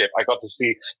relationship, I got to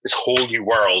see this whole new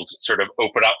world sort of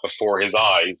open up before his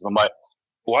eyes. And I'm like,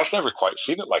 well, I've never quite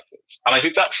seen it like this. And I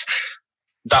think that's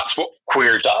what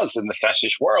queer does in the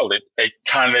fetish world. It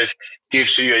kind of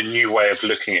gives you a new way of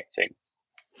looking at things.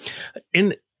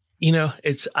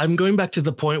 I'm going back to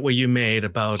the point where you made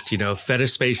about,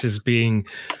 fetish spaces being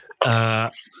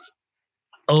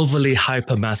overly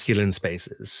hyper masculine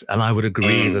spaces. And I would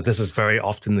agree that this is very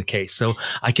often the case. So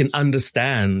I can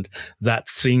understand that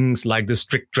things like the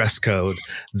strict dress code,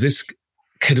 this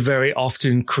could very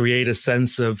often create a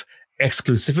sense of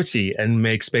exclusivity and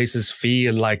make spaces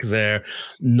feel like they're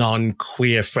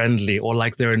non-queer friendly or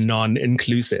like they're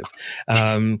non-inclusive.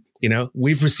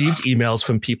 We've received emails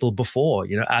from people before,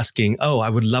 asking, oh, I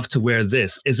would love to wear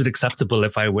this. Is it acceptable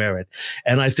if I wear it?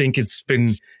 And I think it's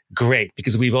been great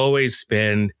because we've always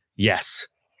been, yes.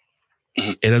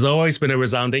 Mm-hmm. It has always been a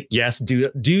resounding, yes,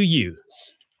 do you.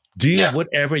 Do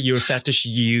whatever your fetish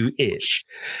you is.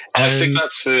 And I think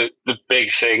that's the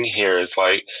big thing here is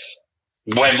like,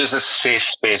 when does a safe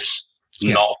space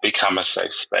not become a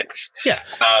safe space? Yeah.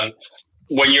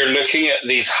 When you're looking at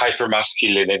these hyper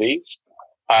masculinities,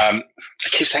 I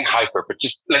keep saying hyper, but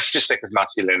let's just stick with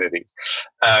masculinities.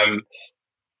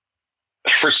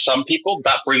 For some people,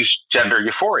 that brings gender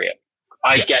euphoria.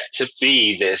 I get to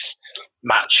be this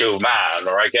macho man,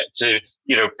 or I get to,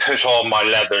 put on my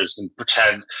leathers and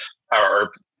pretend or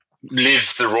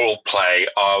live the role play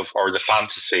or the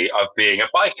fantasy of being a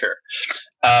biker.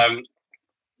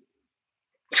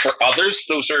 For others,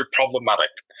 those are problematic.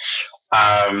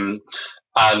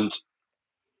 And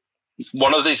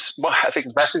one of these, well, I think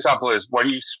the best example is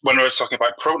when I was talking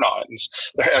about pronouns,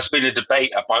 there has been a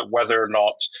debate about whether or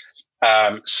not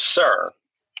sir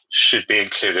should be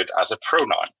included as a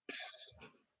pronoun.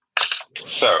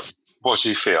 So, what do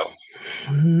you feel?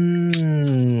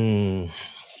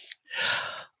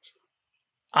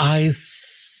 I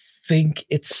think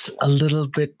it's a little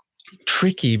bit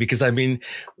tricky because, I mean,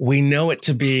 we know it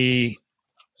to be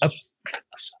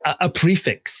a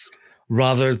prefix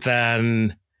rather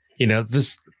than,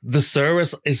 the sir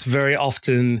is very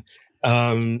often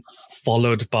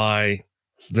followed by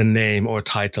the name or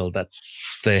title that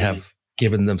they have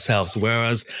given themselves,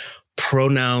 whereas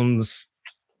pronouns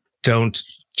don't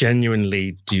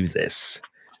genuinely do this.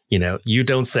 You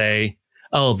don't say,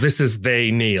 "Oh, this is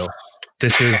they Neil.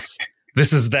 This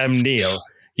is them Neil."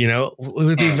 It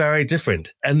would be very different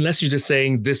unless you're just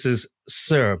saying this is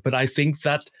sir. But I think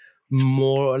that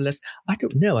more or less, I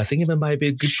don't know. I think it might be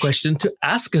a good question to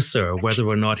ask a sir whether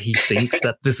or not he thinks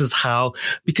that this is how,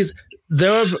 because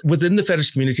within the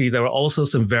fetish community, there are also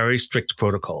some very strict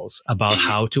protocols about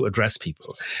how to address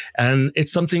people. And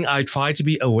it's something I try to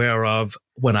be aware of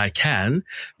when I can,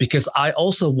 because I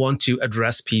also want to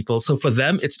address people. So for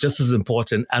them, it's just as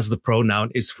important as the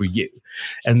pronoun is for you.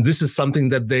 And this is something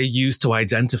that they use to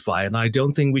identify. And I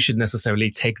don't think we should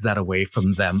necessarily take that away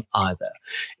from them either.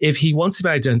 If he wants to be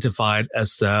identified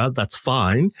as sir, that's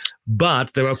fine.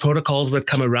 But there are protocols that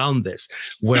come around this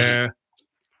where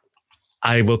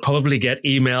I will probably get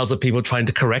emails of people trying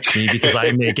to correct me because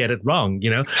I may get it wrong,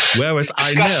 whereas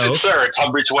I know. Sir, at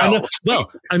Tunbridge Wells.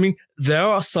 Well, I mean, there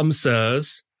are some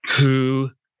sirs who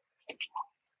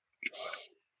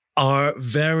are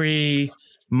very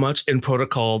much in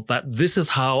protocol that this is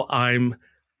how I'm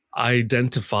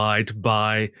identified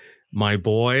by my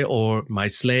boy or my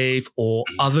slave or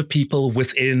other people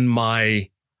within my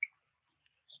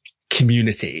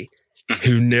community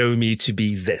who know me to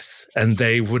be this, and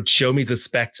they would show me the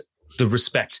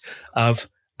respect of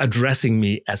addressing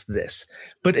me as this.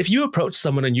 But if you approach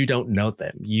someone and you don't know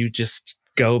them, you just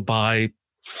go by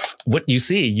what you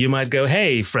see. You might go,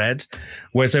 "Hey, Fred,"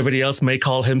 whereas everybody else may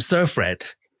call him Sir Fred,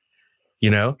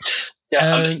 Yeah,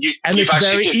 and it's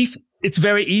very easy. It's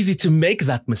very easy to make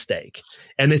that mistake.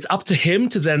 And it's up to him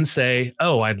to then say,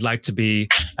 "Oh, I'd like to be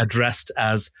addressed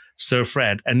as Sir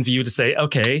Fred," and for you to say,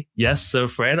 "Okay, yes, Sir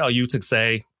Fred," or you to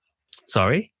say,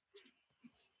 "Sorry,"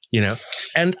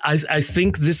 And I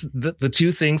think the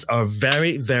two things are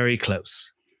very, very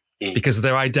close because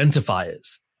they're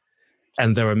identifiers.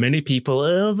 And there are many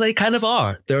people, they kind of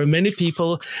are. There are many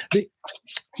people,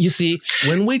 you see,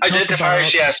 when we talk about...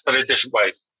 Identifiers, yes, but in different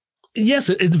ways. Yes,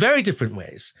 in very different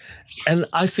ways. And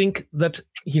I think that,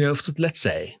 let's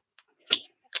say,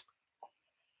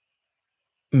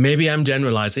 maybe I'm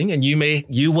generalizing, and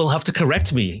you will have to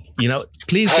correct me.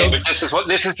 Please don't. But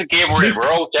this is the game we're in.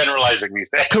 We're all generalizing these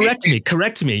things.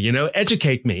 Correct me.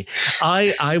 Educate me.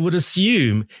 I would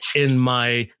assume in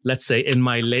my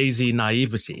lazy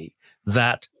naivety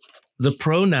that the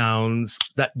pronouns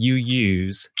that you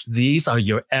use, these are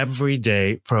your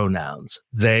everyday pronouns.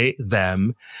 They,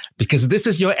 them, because this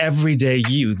is your everyday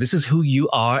you. This is who you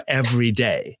are every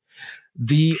day.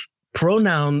 The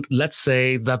pronoun, let's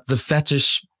say, that the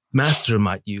fetish master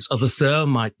might use or the sir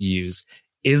might use,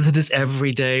 is it his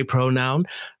everyday pronoun?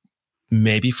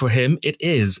 Maybe for him it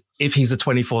is, if he's a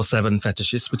 24/7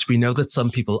 fetishist, which we know that some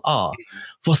people are.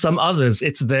 For some others,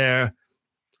 it's their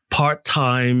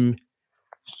part-time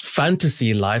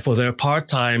fantasy life, or their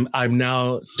part-time, I'm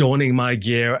now donning my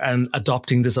gear and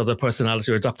adopting this other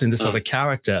personality or adopting this other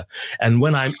character. And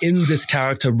when I'm in this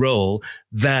character role,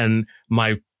 then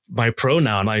my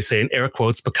pronoun, I say in air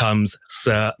quotes, becomes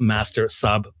sir, master,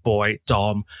 sub, boy,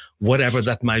 dom, whatever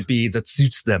that might be that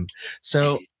suits them.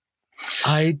 So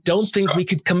I don't think we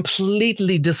could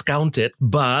completely discount it,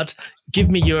 but give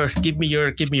me your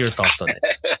thoughts on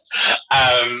it.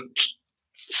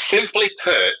 Simply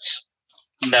put,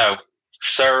 no,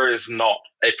 sir is not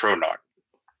a pronoun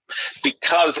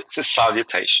because it's a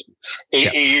salutation.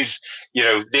 It is,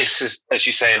 this is, as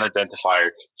you say, an identifier.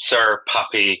 Sir,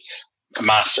 puppy,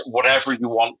 master, whatever you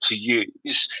want to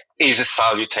use is a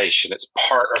salutation. It's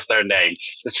part of their name,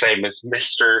 the same as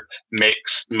Mr.,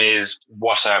 Mix, Ms.,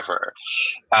 whatever,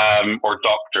 or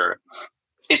doctor.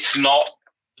 It's not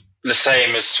the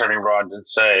same as turning around and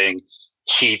saying,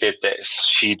 he did this,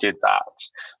 she did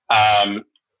that.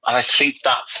 And I think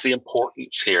that's the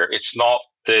importance here. It's not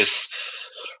this,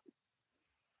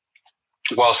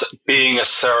 whilst being a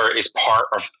sir is part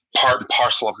and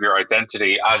parcel of your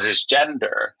identity, as is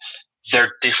gender,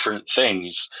 they're different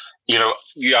things.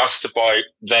 You asked about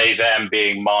they, them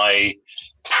being my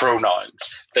pronouns.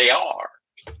 They are.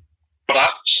 But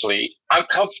actually, I'm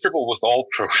comfortable with all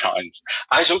pronouns.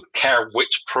 I don't care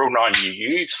which pronoun you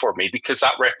use for me because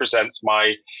that represents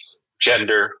my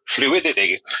gender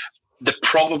fluidity. The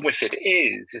problem with it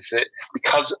is that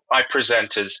because I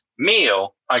present as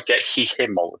male, I get he,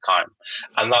 him all the time.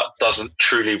 And that doesn't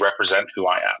truly represent who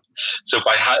I am. So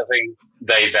by having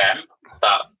they, them,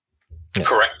 that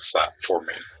corrects that for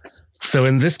me. So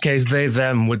in this case, they,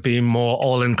 them would be more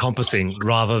all-encompassing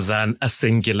rather than a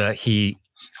singular he,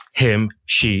 him,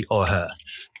 she, or her.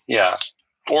 Yeah.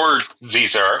 Or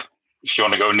Caesar, if you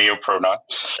want to go neo-pronoun.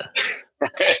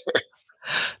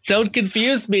 Don't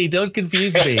confuse me. Baby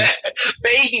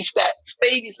steps.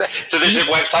 So there's a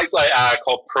website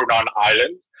called Pronoun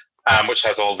Island, which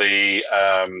has all the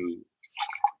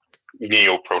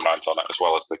neo-pronouns on it as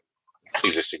well as the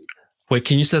existing. Wait,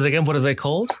 can you say that again? What are they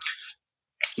called?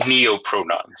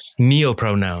 Neo-pronouns.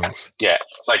 Neo-pronouns. Yeah,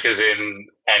 like as in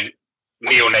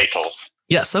neonatal.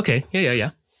 Yes, okay.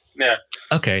 Yeah.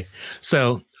 Okay,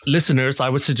 so listeners, I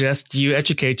would suggest you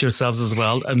educate yourselves as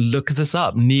well and look this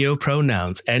up.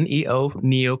 Neo-pronouns, N-E-O,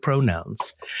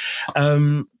 neo-pronouns.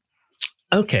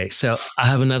 Okay, so I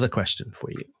have another question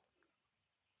for you.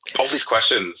 All these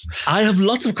questions. I have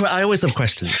lots of I always have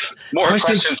questions. More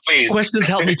questions, please. Questions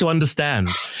help me to understand.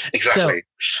 Exactly.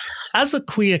 So, as a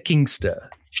queer Kingster,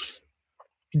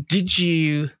 did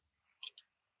you...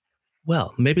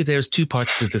 Well, maybe there's two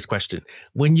parts to this question.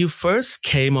 When you first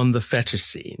came on the fetish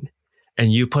scene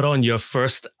and you put on your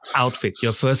first outfit,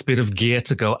 your first bit of gear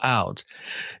to go out,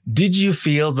 did you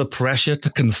feel the pressure to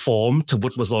conform to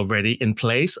what was already in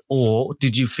place? Or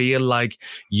did you feel like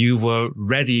you were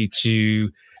ready to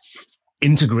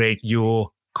integrate your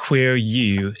queer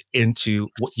you into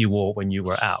what you wore when you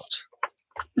were out?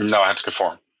 No, I had to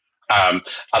conform. And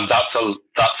that's a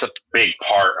big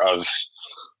part of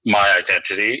my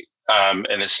identity.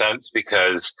 In a sense,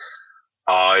 because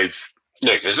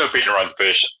there's no beating around the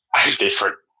bush. I'm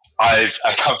different. I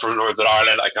come from Northern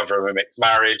Ireland. I come from a mixed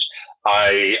marriage.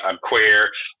 I'm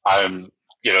queer. I'm,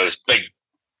 this big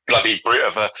bloody brute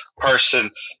of a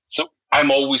person. So I'm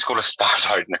always going to stand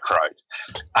out in the crowd.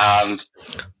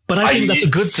 But I think that's a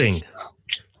good thing.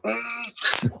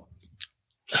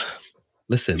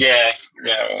 Listen. Yeah.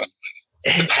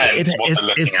 Depends what they're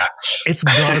looking at. It's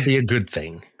got to be a good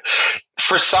thing.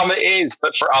 For some it is,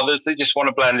 but for others, they just want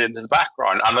to blend into the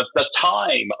background. And at the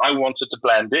time, I wanted to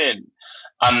blend in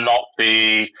and not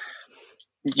be,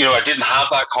 I didn't have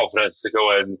that confidence to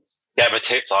go and get my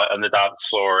tits out on the dance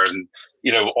floor and,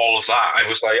 all of that. I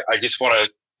was like, I just want to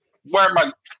wear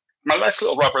my nice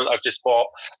little rubber that I've just bought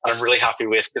and I'm really happy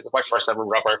with because it's my first ever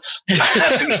rubber. And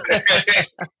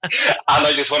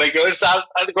I just want to go stand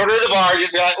at the corner of the bar and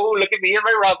just be like, oh, look at me and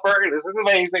my rubber. This is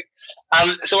amazing.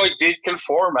 And so I did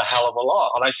conform a hell of a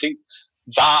lot. And I think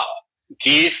that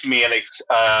gave me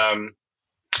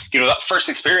that first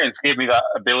experience gave me that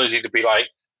ability to be like,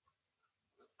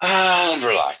 and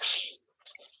relax.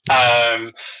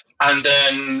 And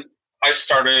then I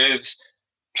started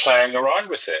playing around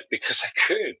with it because I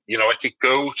could. I could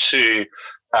go to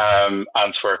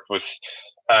Antwerp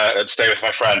and stay with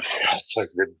my friend. It's like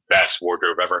the best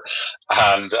wardrobe ever.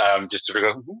 And just to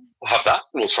go, we'll have that,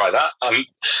 we'll try that. And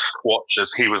watch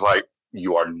as he was like,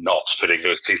 you are not putting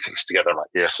those two things together. I'm like,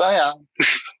 yes, I am.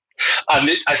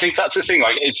 And I think that's the thing.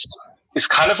 Like, it's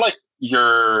kind of like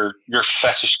your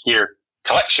fetish gear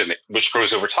collection, which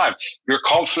grows over time. Your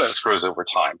confidence grows over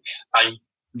time. And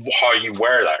how you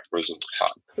wear that grows over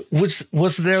time.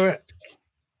 Was there,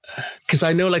 because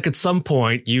I know like at some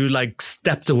point you like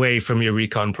stepped away from your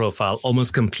recon profile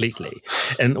almost completely.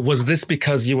 And was this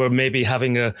because you were maybe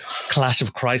having a clash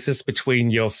of crisis between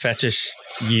your fetish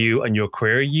you and your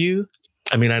queer you?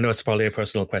 I mean, I know it's probably a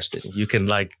personal question. You can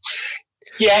like...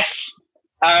 Yes.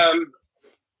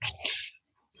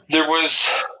 There were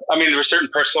certain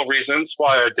personal reasons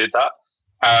why I did that.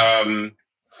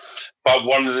 But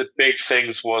one of the big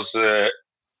things was that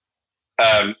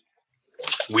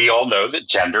we all know that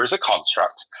gender is a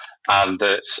construct and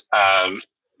that,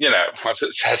 as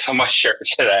it says on my shirt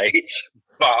today,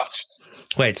 but...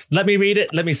 Wait, let me read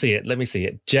it. Let me see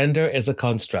it. Gender is a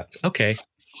construct. Okay.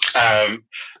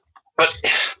 But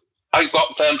I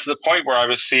got down to the point where I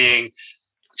was seeing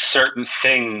certain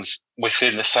things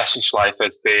within the fetish life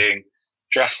as being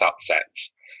dress-up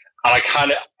sets. And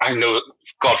I know,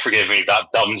 God forgive me, that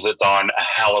dumbs it down a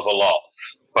hell of a lot.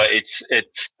 But it's, and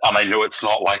I know it's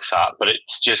not like that, but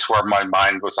it's just where my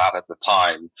mind was at the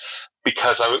time.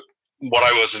 Because what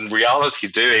I was in reality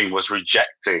doing was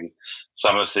rejecting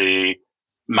some of the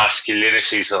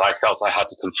masculinities that I felt I had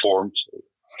to conform to.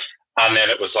 And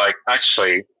then it was like,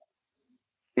 actually,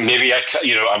 maybe I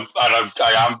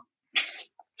am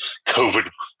COVID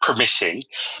permitting,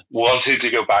 wanted to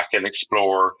go back and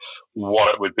explore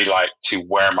what it would be like to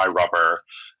wear my rubber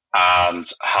and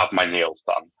have my nails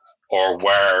done, or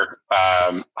wear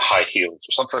high heels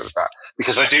or something like that.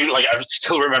 Because I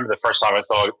still remember the first time I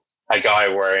saw a guy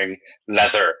wearing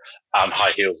leather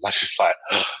high heels. I was just like,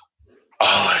 oh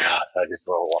my God, I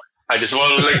just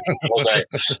want to lick all day.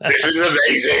 This is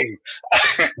amazing.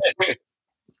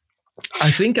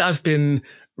 I think I've been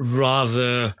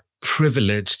rather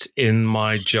privileged in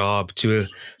my job to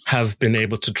have been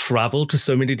able to travel to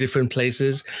so many different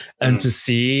places and to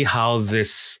see how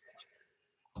this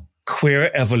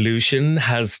queer evolution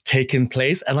has taken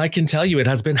place. And I can tell you it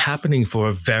has been happening for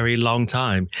a very long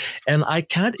time. And I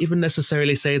can't even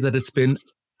necessarily say that it's been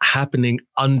happening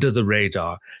under the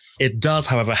radar. It does,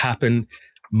 however, happen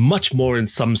much more in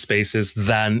some spaces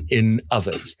than in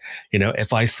others. You know,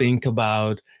 if I think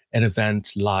about an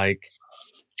event like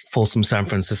Folsom San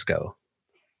Francisco.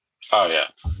 Oh yeah.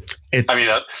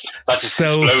 That's just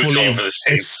so fully, over the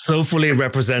scene. it's so fully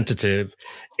representative.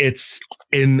 It's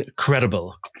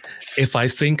incredible. If I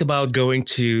think about going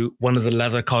to one of the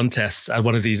leather contests at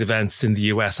one of these events in the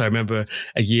US, I remember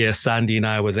a year Sandy and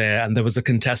I were there, and there was a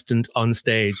contestant on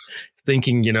stage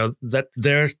thinking, you know, that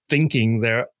they're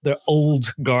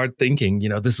old guard thinking, you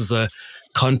know, this is a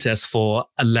contest for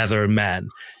a leather man.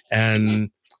 And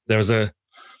there's a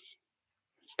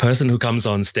person who comes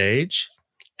on stage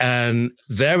and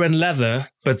they're in leather,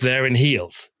 but they're in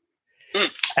heels.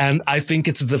 And I think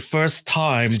it's the first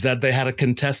time that they had a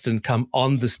contestant come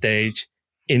on the stage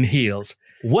in heels.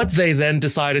 What they then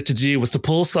decided to do was to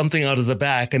pull something out of the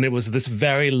back, and it was this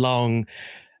very long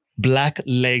black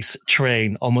lace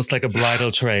train, almost like a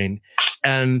bridal train.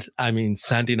 And I mean,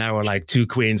 Sandy and I were like two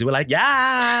queens. We were like,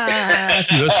 yeah,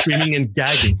 you know, screaming and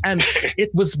gagging. And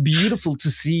it was beautiful to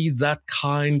see that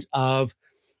kind of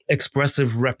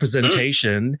expressive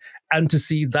representation and to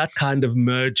see that kind of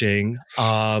merging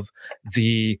of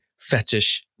the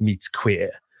fetish meets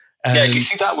queer. And you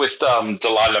see that with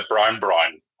Delilah Brown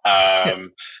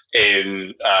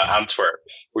in Antwerp.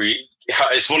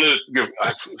 It's one of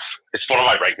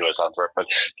my regulars, Antwerp. But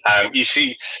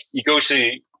you go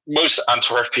to most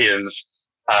Antwerpians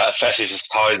fetishist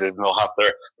houses, and they'll have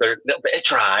their little bit of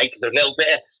drag, their little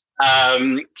bit of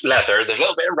leather, their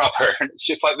little bit of rubber, and it's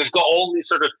just like they've got all these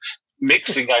sort of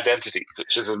mixing identities,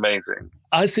 which is amazing.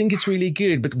 I think it's really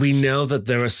good, but we know that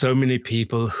there are so many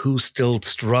people who still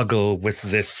struggle with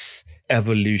this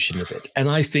evolution of it. And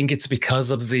I think it's because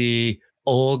of the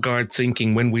old guard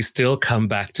thinking when we still come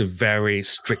back to very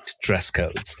strict dress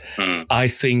codes. I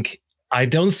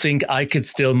don't think I could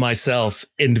still myself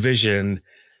envision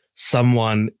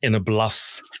someone in a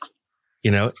bluff,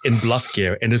 in bluff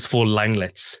gear, in his full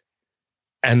langlets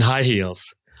and high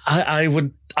heels. I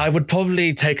would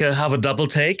probably have a double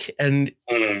take. And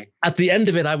at the end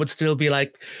of it, I would still be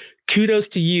like, kudos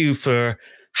to you for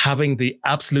having the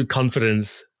absolute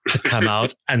confidence to come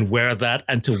out and wear that,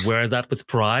 and to wear that with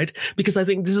pride. Because I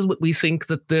think this is what we think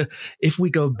that if we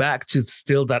go back to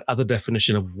still that other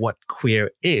definition of what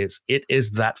queer is, it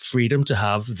is that freedom to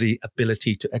have the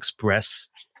ability to express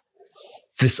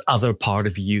this other part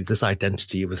of you, this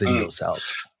identity within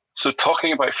yourself. So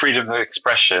talking about freedom of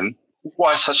expression,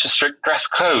 why such a strict dress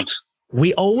code?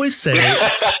 We always say,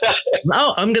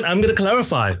 no, I'm going to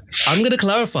clarify. I'm going to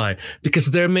clarify, because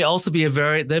there may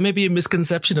be a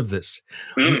misconception of this.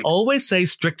 We always say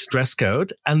strict dress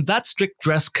code, and that strict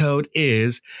dress code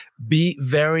is be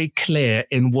very clear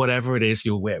in whatever it is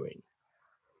you're wearing.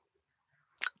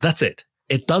 That's it.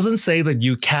 It doesn't say that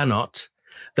you cannot.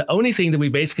 The only thing that we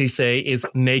basically say is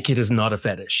naked is not a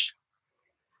fetish.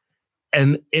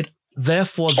 And it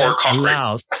therefore then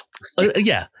allows,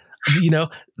 it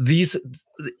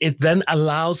then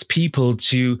allows people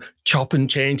to chop and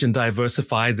change and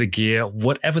diversify the gear,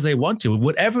 whatever they want to.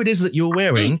 Whatever it is that you're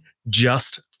wearing,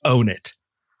 just own it.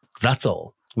 That's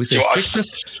all. We say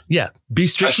strictness. Be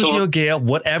strict with your gear,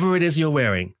 whatever it is you're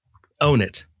wearing, own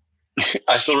it.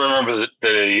 I still remember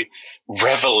the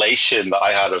revelation that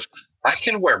I had of, I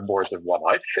can wear more than one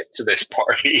outfit to this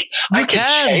party. I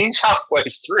can change halfway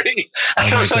through.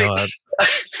 And I was God.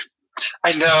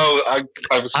 I know.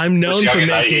 I'm known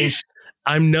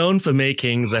for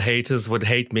making the haters would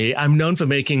hate me. I'm known for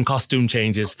making costume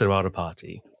changes throughout a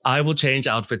party. I will change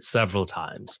outfits several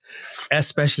times,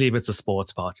 especially if it's a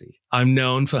sports party. I'm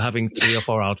known for having 3 or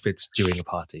 4 outfits during a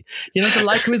party. The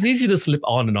lycra is easy to slip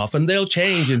on and off, and they'll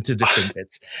change into different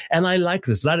bits. And I like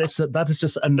this. That is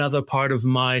just another part of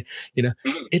my,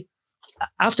 it.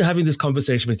 After having this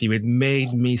conversation with you, it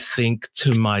made me think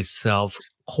to myself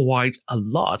quite a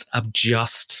lot of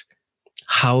just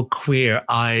how queer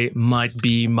I might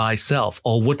be myself,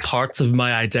 or what parts of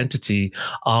my identity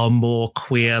are more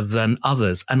queer than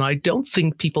others. And I don't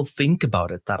think people think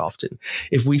about it that often.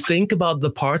 If we think about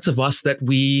the parts of us that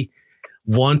we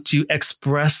want to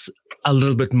express a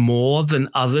little bit more than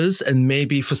others, and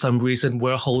maybe for some reason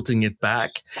we're holding it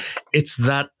back, it's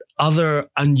that other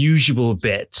unusual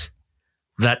bit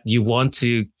that you want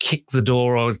to kick the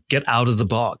door or get out of the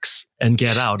box and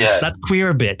get out. Yeah. It's that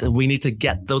queer bit, and we need to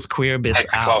get those queer bits out.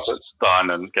 Take the closets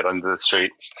down and get into the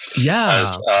streets. Yeah.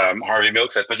 As Harvey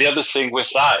Milk said. But the other thing with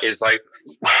that is, like,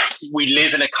 we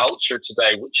live in a culture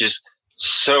today which is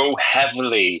so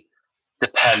heavily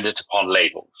dependent upon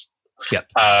labels. Yeah.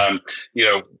 You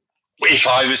know, if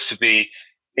I was to be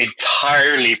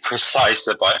entirely precise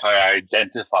about how I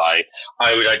identify,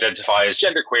 I would identify as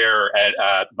genderqueer and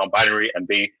non-binary, and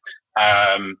be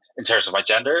in terms of my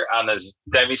gender, and as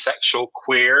demisexual,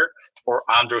 queer, or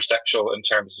androsexual in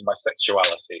terms of my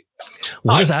sexuality.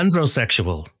 What is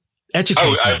androsexual?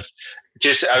 Educate me. I'm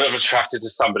attracted to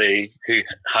somebody who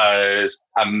has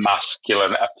a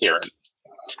masculine appearance.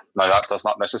 Now, that does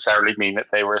not necessarily mean that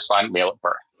they were assigned male at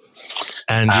birth.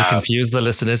 And you confuse the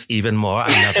listeners even more.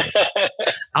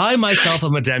 I myself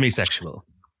am a demisexual.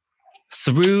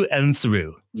 Through and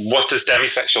through. What does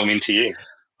demisexual mean to you?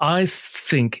 I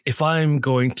think if I'm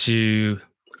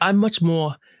much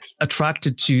more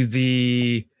attracted to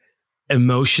the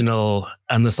emotional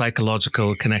and the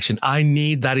psychological connection. I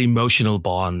need that emotional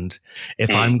bond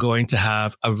if I'm going to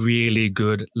have a really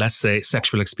good, let's say,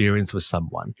 sexual experience with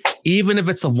someone. Even if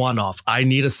it's a one-off, I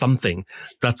need something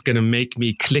that's going to make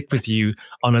me click with you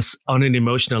on an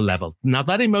emotional level. Now,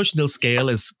 that emotional scale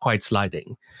is quite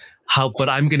sliding. But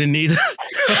I'm going to need...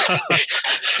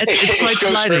 it's quite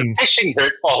sliding. Fishing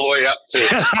hook all the way up to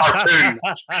harpoon.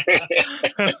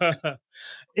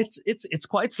 It's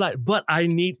quite slight, but I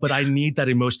need that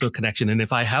emotional connection. And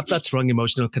if I have that strong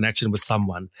emotional connection with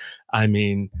someone, I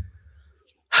mean,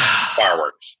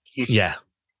 fireworks. Yeah.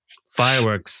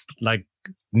 Fireworks, like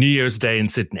New Year's Day in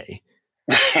Sydney.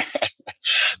 The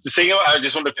thing I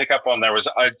just wanted to pick up on there was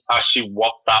I asked you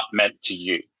what that meant to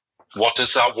you. What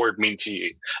does that word mean to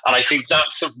you? And I think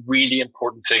that's a really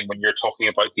important thing when you're talking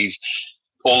about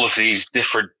all of these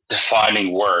different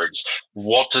defining words.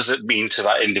 What does it mean to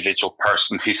that individual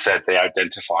person who said they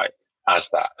identify as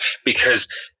that? Because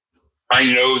I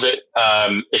know that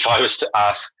if I was to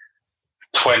ask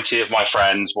 20 of my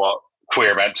friends what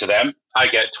queer meant to them, I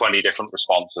get 20 different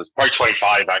responses, probably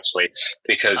 25 actually,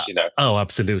 because, you know. Oh,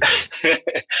 absolutely.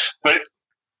 But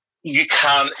you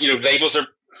can, labels are,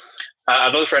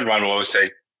 another friend of mine will always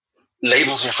say,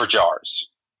 labels are for jars.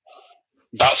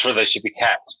 That's where they should be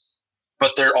kept.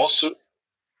 But they are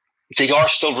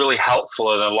still really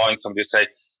helpful in allowing somebody to say,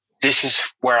 this is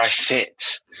where I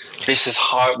fit. This is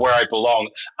where I belong.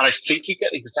 And I think you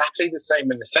get exactly the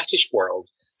same in the fetish world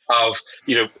of,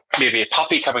 maybe a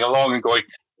puppy coming along and going,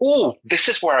 oh, this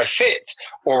is where I fit.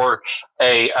 Or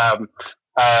a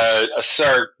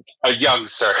young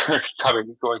sir coming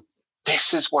and going,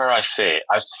 this is where I fit.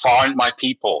 I found my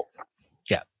people.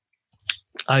 Yeah.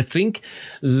 I think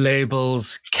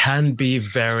labels can be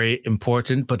very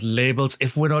important, but labels,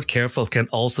 if we're not careful, can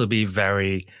also be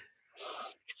very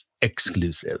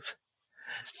exclusive.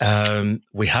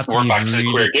 We have to be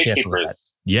really careful with that.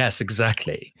 Yes,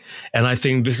 exactly. And I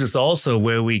think this is also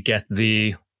where we get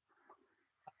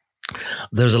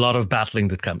there's a lot of battling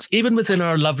that comes. Even within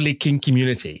our lovely kink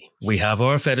community, we have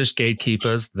our fetish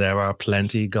gatekeepers. There are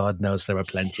plenty, God knows there are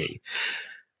plenty.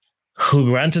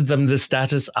 Who granted them this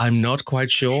status, I'm not quite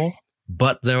sure,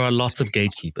 but there are lots of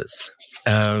gatekeepers.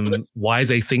 Why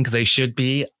they think they should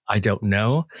be, I don't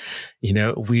know. I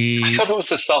thought it was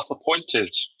a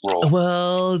self-appointed role.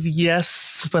 Well,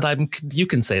 yes, but you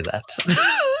can say that.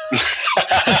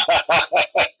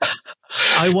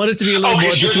 I wanted to be a little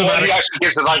more diplomatic.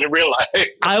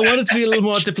 I wanted to be a little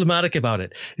more diplomatic about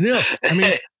it. I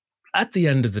mean, at the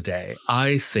end of the day,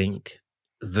 I think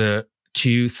the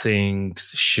two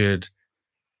things should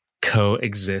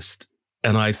coexist,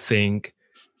 and I think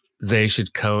they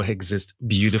should coexist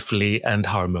beautifully and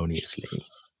harmoniously.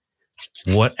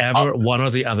 Whatever one or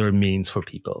the other means for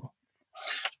people.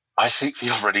 I think they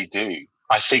already do.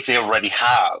 I think they already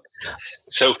have.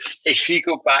 So if you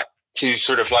go back to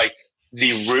sort of like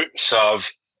the roots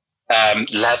of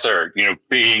leather,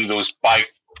 being those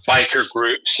biker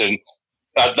groups and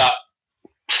that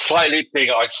slightly being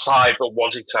outside but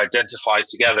wanting to identify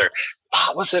together,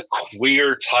 that was a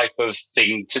queer type of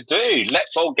thing to do.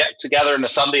 Let's all get together on a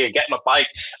Sunday and get on a bike.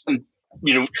 And,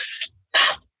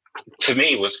 to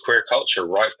me, was queer culture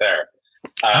right there.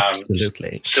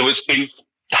 Absolutely. So it's been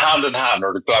hand in hand,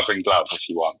 or glove in glove, if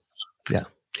you want. Yeah.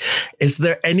 Is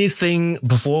there anything,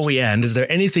 before we end, is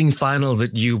there anything final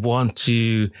that you want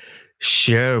to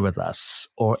share with us,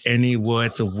 or any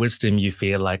words of wisdom you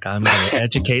feel like I'm going to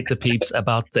educate the peeps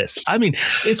about this? I mean,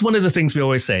 it's one of the things we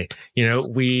always say,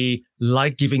 we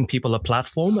like giving people a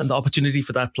platform, and the opportunity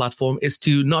for that platform is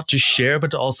to not just share, but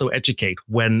to also educate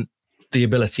when the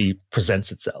ability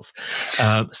presents itself.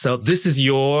 So this is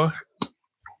your...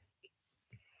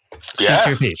 Speak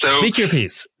your piece. Speak your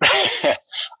piece.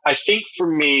 I think for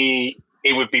me,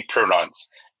 it would be pronouns.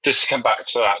 Just to come back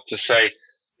to that, to say,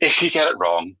 if you get it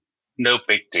wrong, no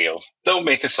big deal. Don't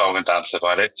make a song and dance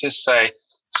about it. Just say,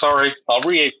 sorry, I'll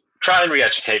try and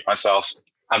re-educate myself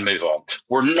and move on.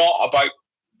 We're not about,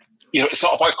 it's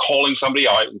not about calling somebody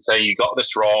out and saying, you got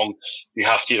this wrong. You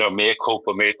have to, mea culpa,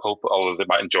 although they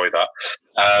might enjoy that.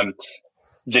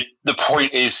 The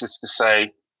point is to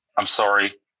say, I'm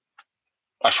sorry,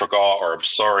 I forgot, or I'm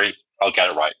sorry, I'll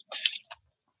get it right.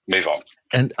 Move on.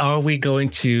 And are we going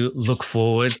to look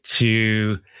forward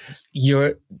to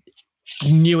your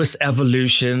newest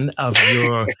evolution of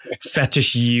your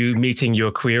fetish you meeting your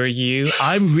queer you?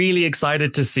 I'm really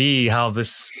excited to see how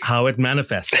it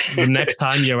manifests the next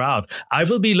time you're out. I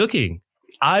will be looking.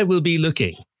 Yeah, I'll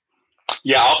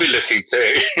be looking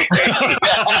too.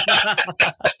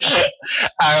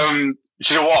 Do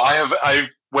you know what? I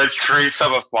went through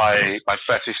some of my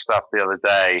fetish stuff the other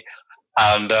day,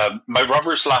 and my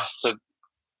rubbers lasted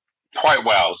quite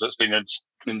well. So it's been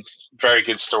in very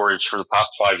good storage for the past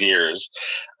 5 years,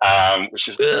 which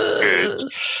is good.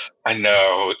 I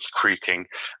know, it's creaking,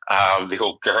 the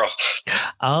old girl.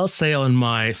 I'll say on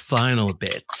my final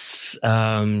bits,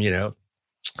 I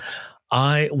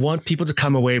want people to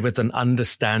come away with an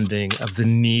understanding of the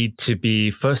need to be,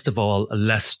 first of all,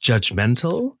 less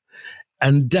judgmental,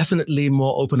 and definitely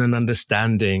more open and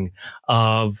understanding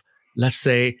of, let's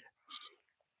say,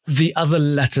 the other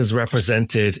letters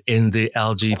represented in the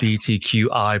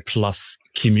LGBTQI plus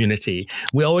community.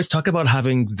 We always talk about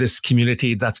having this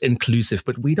community that's inclusive,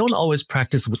 but we don't always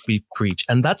practice what we preach.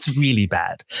 And that's really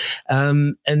bad.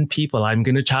 And people, I'm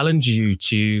going to challenge you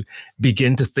to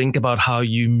begin to think about how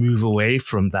you move away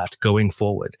from that going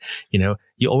forward. You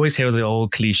always hear the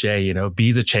old cliche,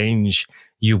 be the change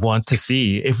you want to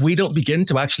see. If we don't begin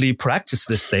to actually practice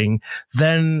this thing,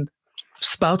 then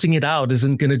spouting it out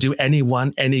isn't going to do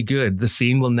anyone any good. The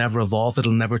scene will never evolve.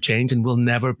 It'll never change, and will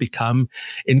never become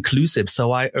inclusive.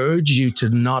 So I urge you to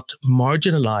not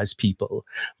marginalize people,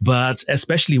 but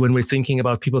especially when we're thinking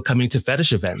about people coming to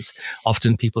fetish events,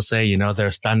 often people say,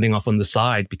 they're standing off on the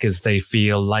side because they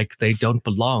feel like they don't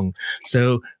belong.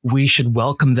 So we should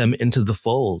welcome them into the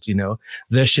fold.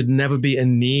 There should never be a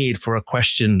need for a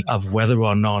question of whether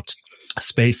or not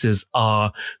spaces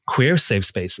are queer safe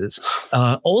spaces.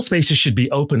 All spaces should be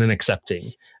open and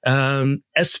accepting,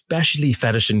 especially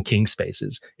fetish and kink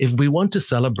spaces. If we want to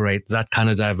celebrate that kind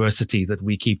of diversity that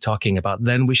we keep talking about,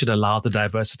 then we should allow the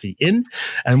diversity in.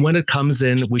 And when it comes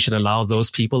in, we should allow those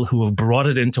people who have brought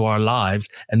it into our lives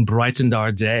and brightened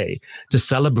our day to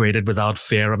celebrate it without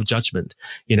fear of judgment.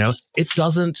 It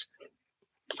doesn't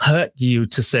hurt you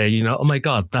to say, oh my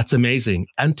God, that's amazing.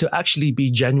 And to actually be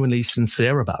genuinely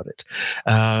sincere about it.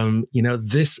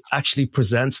 This actually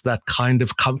presents that kind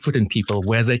of comfort in people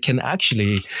where they can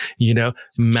actually,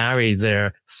 marry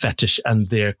their fetish and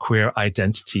their queer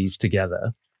identities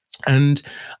together. And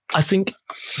I think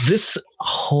this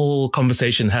whole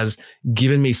conversation has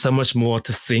given me so much more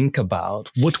to think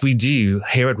about what we do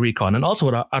here at Recon and also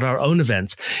at our own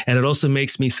events. And it also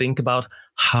makes me think about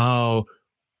how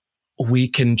we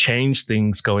can change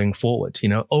things going forward.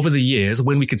 Over the years,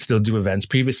 when we could still do events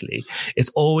previously, it's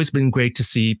always been great to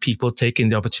see people taking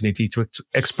the opportunity to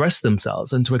express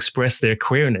themselves and to express their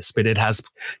queerness, but it has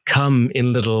come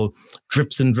in little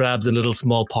drips and drabs and little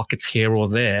small pockets here or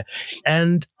there.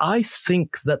 And I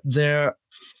think that there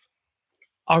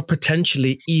are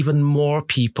potentially even more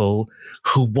people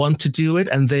who want to do it,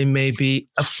 and they may be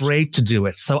afraid to do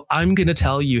it. So I'm going to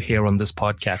tell you here on this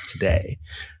podcast today,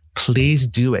 please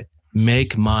do it.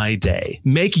 Make my day.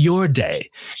 Make your day.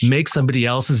 Make somebody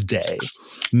else's day.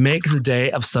 Make the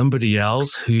day of somebody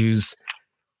else who's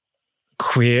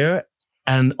queer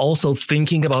and also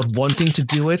thinking about wanting to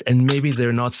do it, and maybe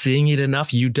they're not seeing it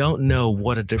enough. You don't know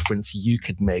what a difference you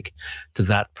could make to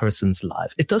that person's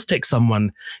life. It does take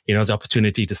someone, the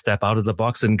opportunity to step out of the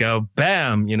box and go,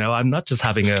 bam, I'm not just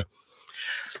having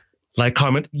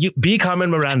Carmen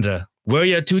Miranda. Wear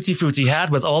your tutti frutti hat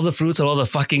with all the fruits and all the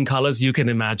fucking colors you can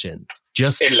imagine.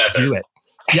 Just do it.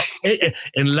 Yeah,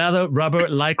 in leather, rubber,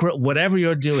 lycra, whatever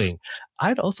you're doing.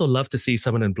 I'd also love to see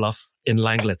someone in bluff in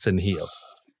langlets and heels.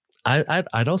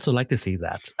 I'd also like to see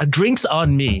that. Drinks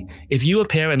on me. If you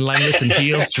appear in Langless and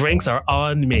Heels, drinks are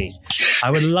on me.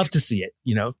 I would love to see it.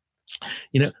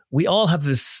 We all have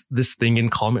this thing in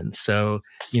common. So,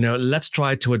 let's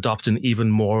try to adopt an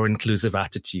even more inclusive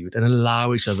attitude and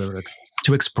allow each other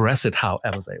to express it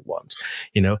however they want.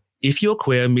 If your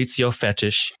queer meets your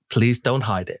fetish, please don't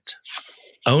hide it.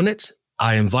 Own it.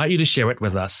 I invite you to share it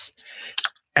with us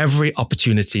every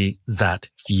opportunity that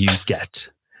you get.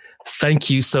 Thank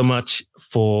you so much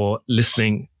for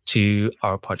listening to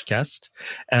our podcast.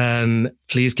 And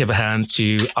please give a hand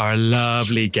to our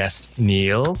lovely guest,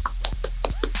 Neil.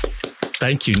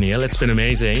 Thank you, Neil. It's been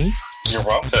amazing. You're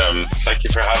welcome. Thank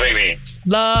you for having me.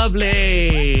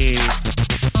 Lovely.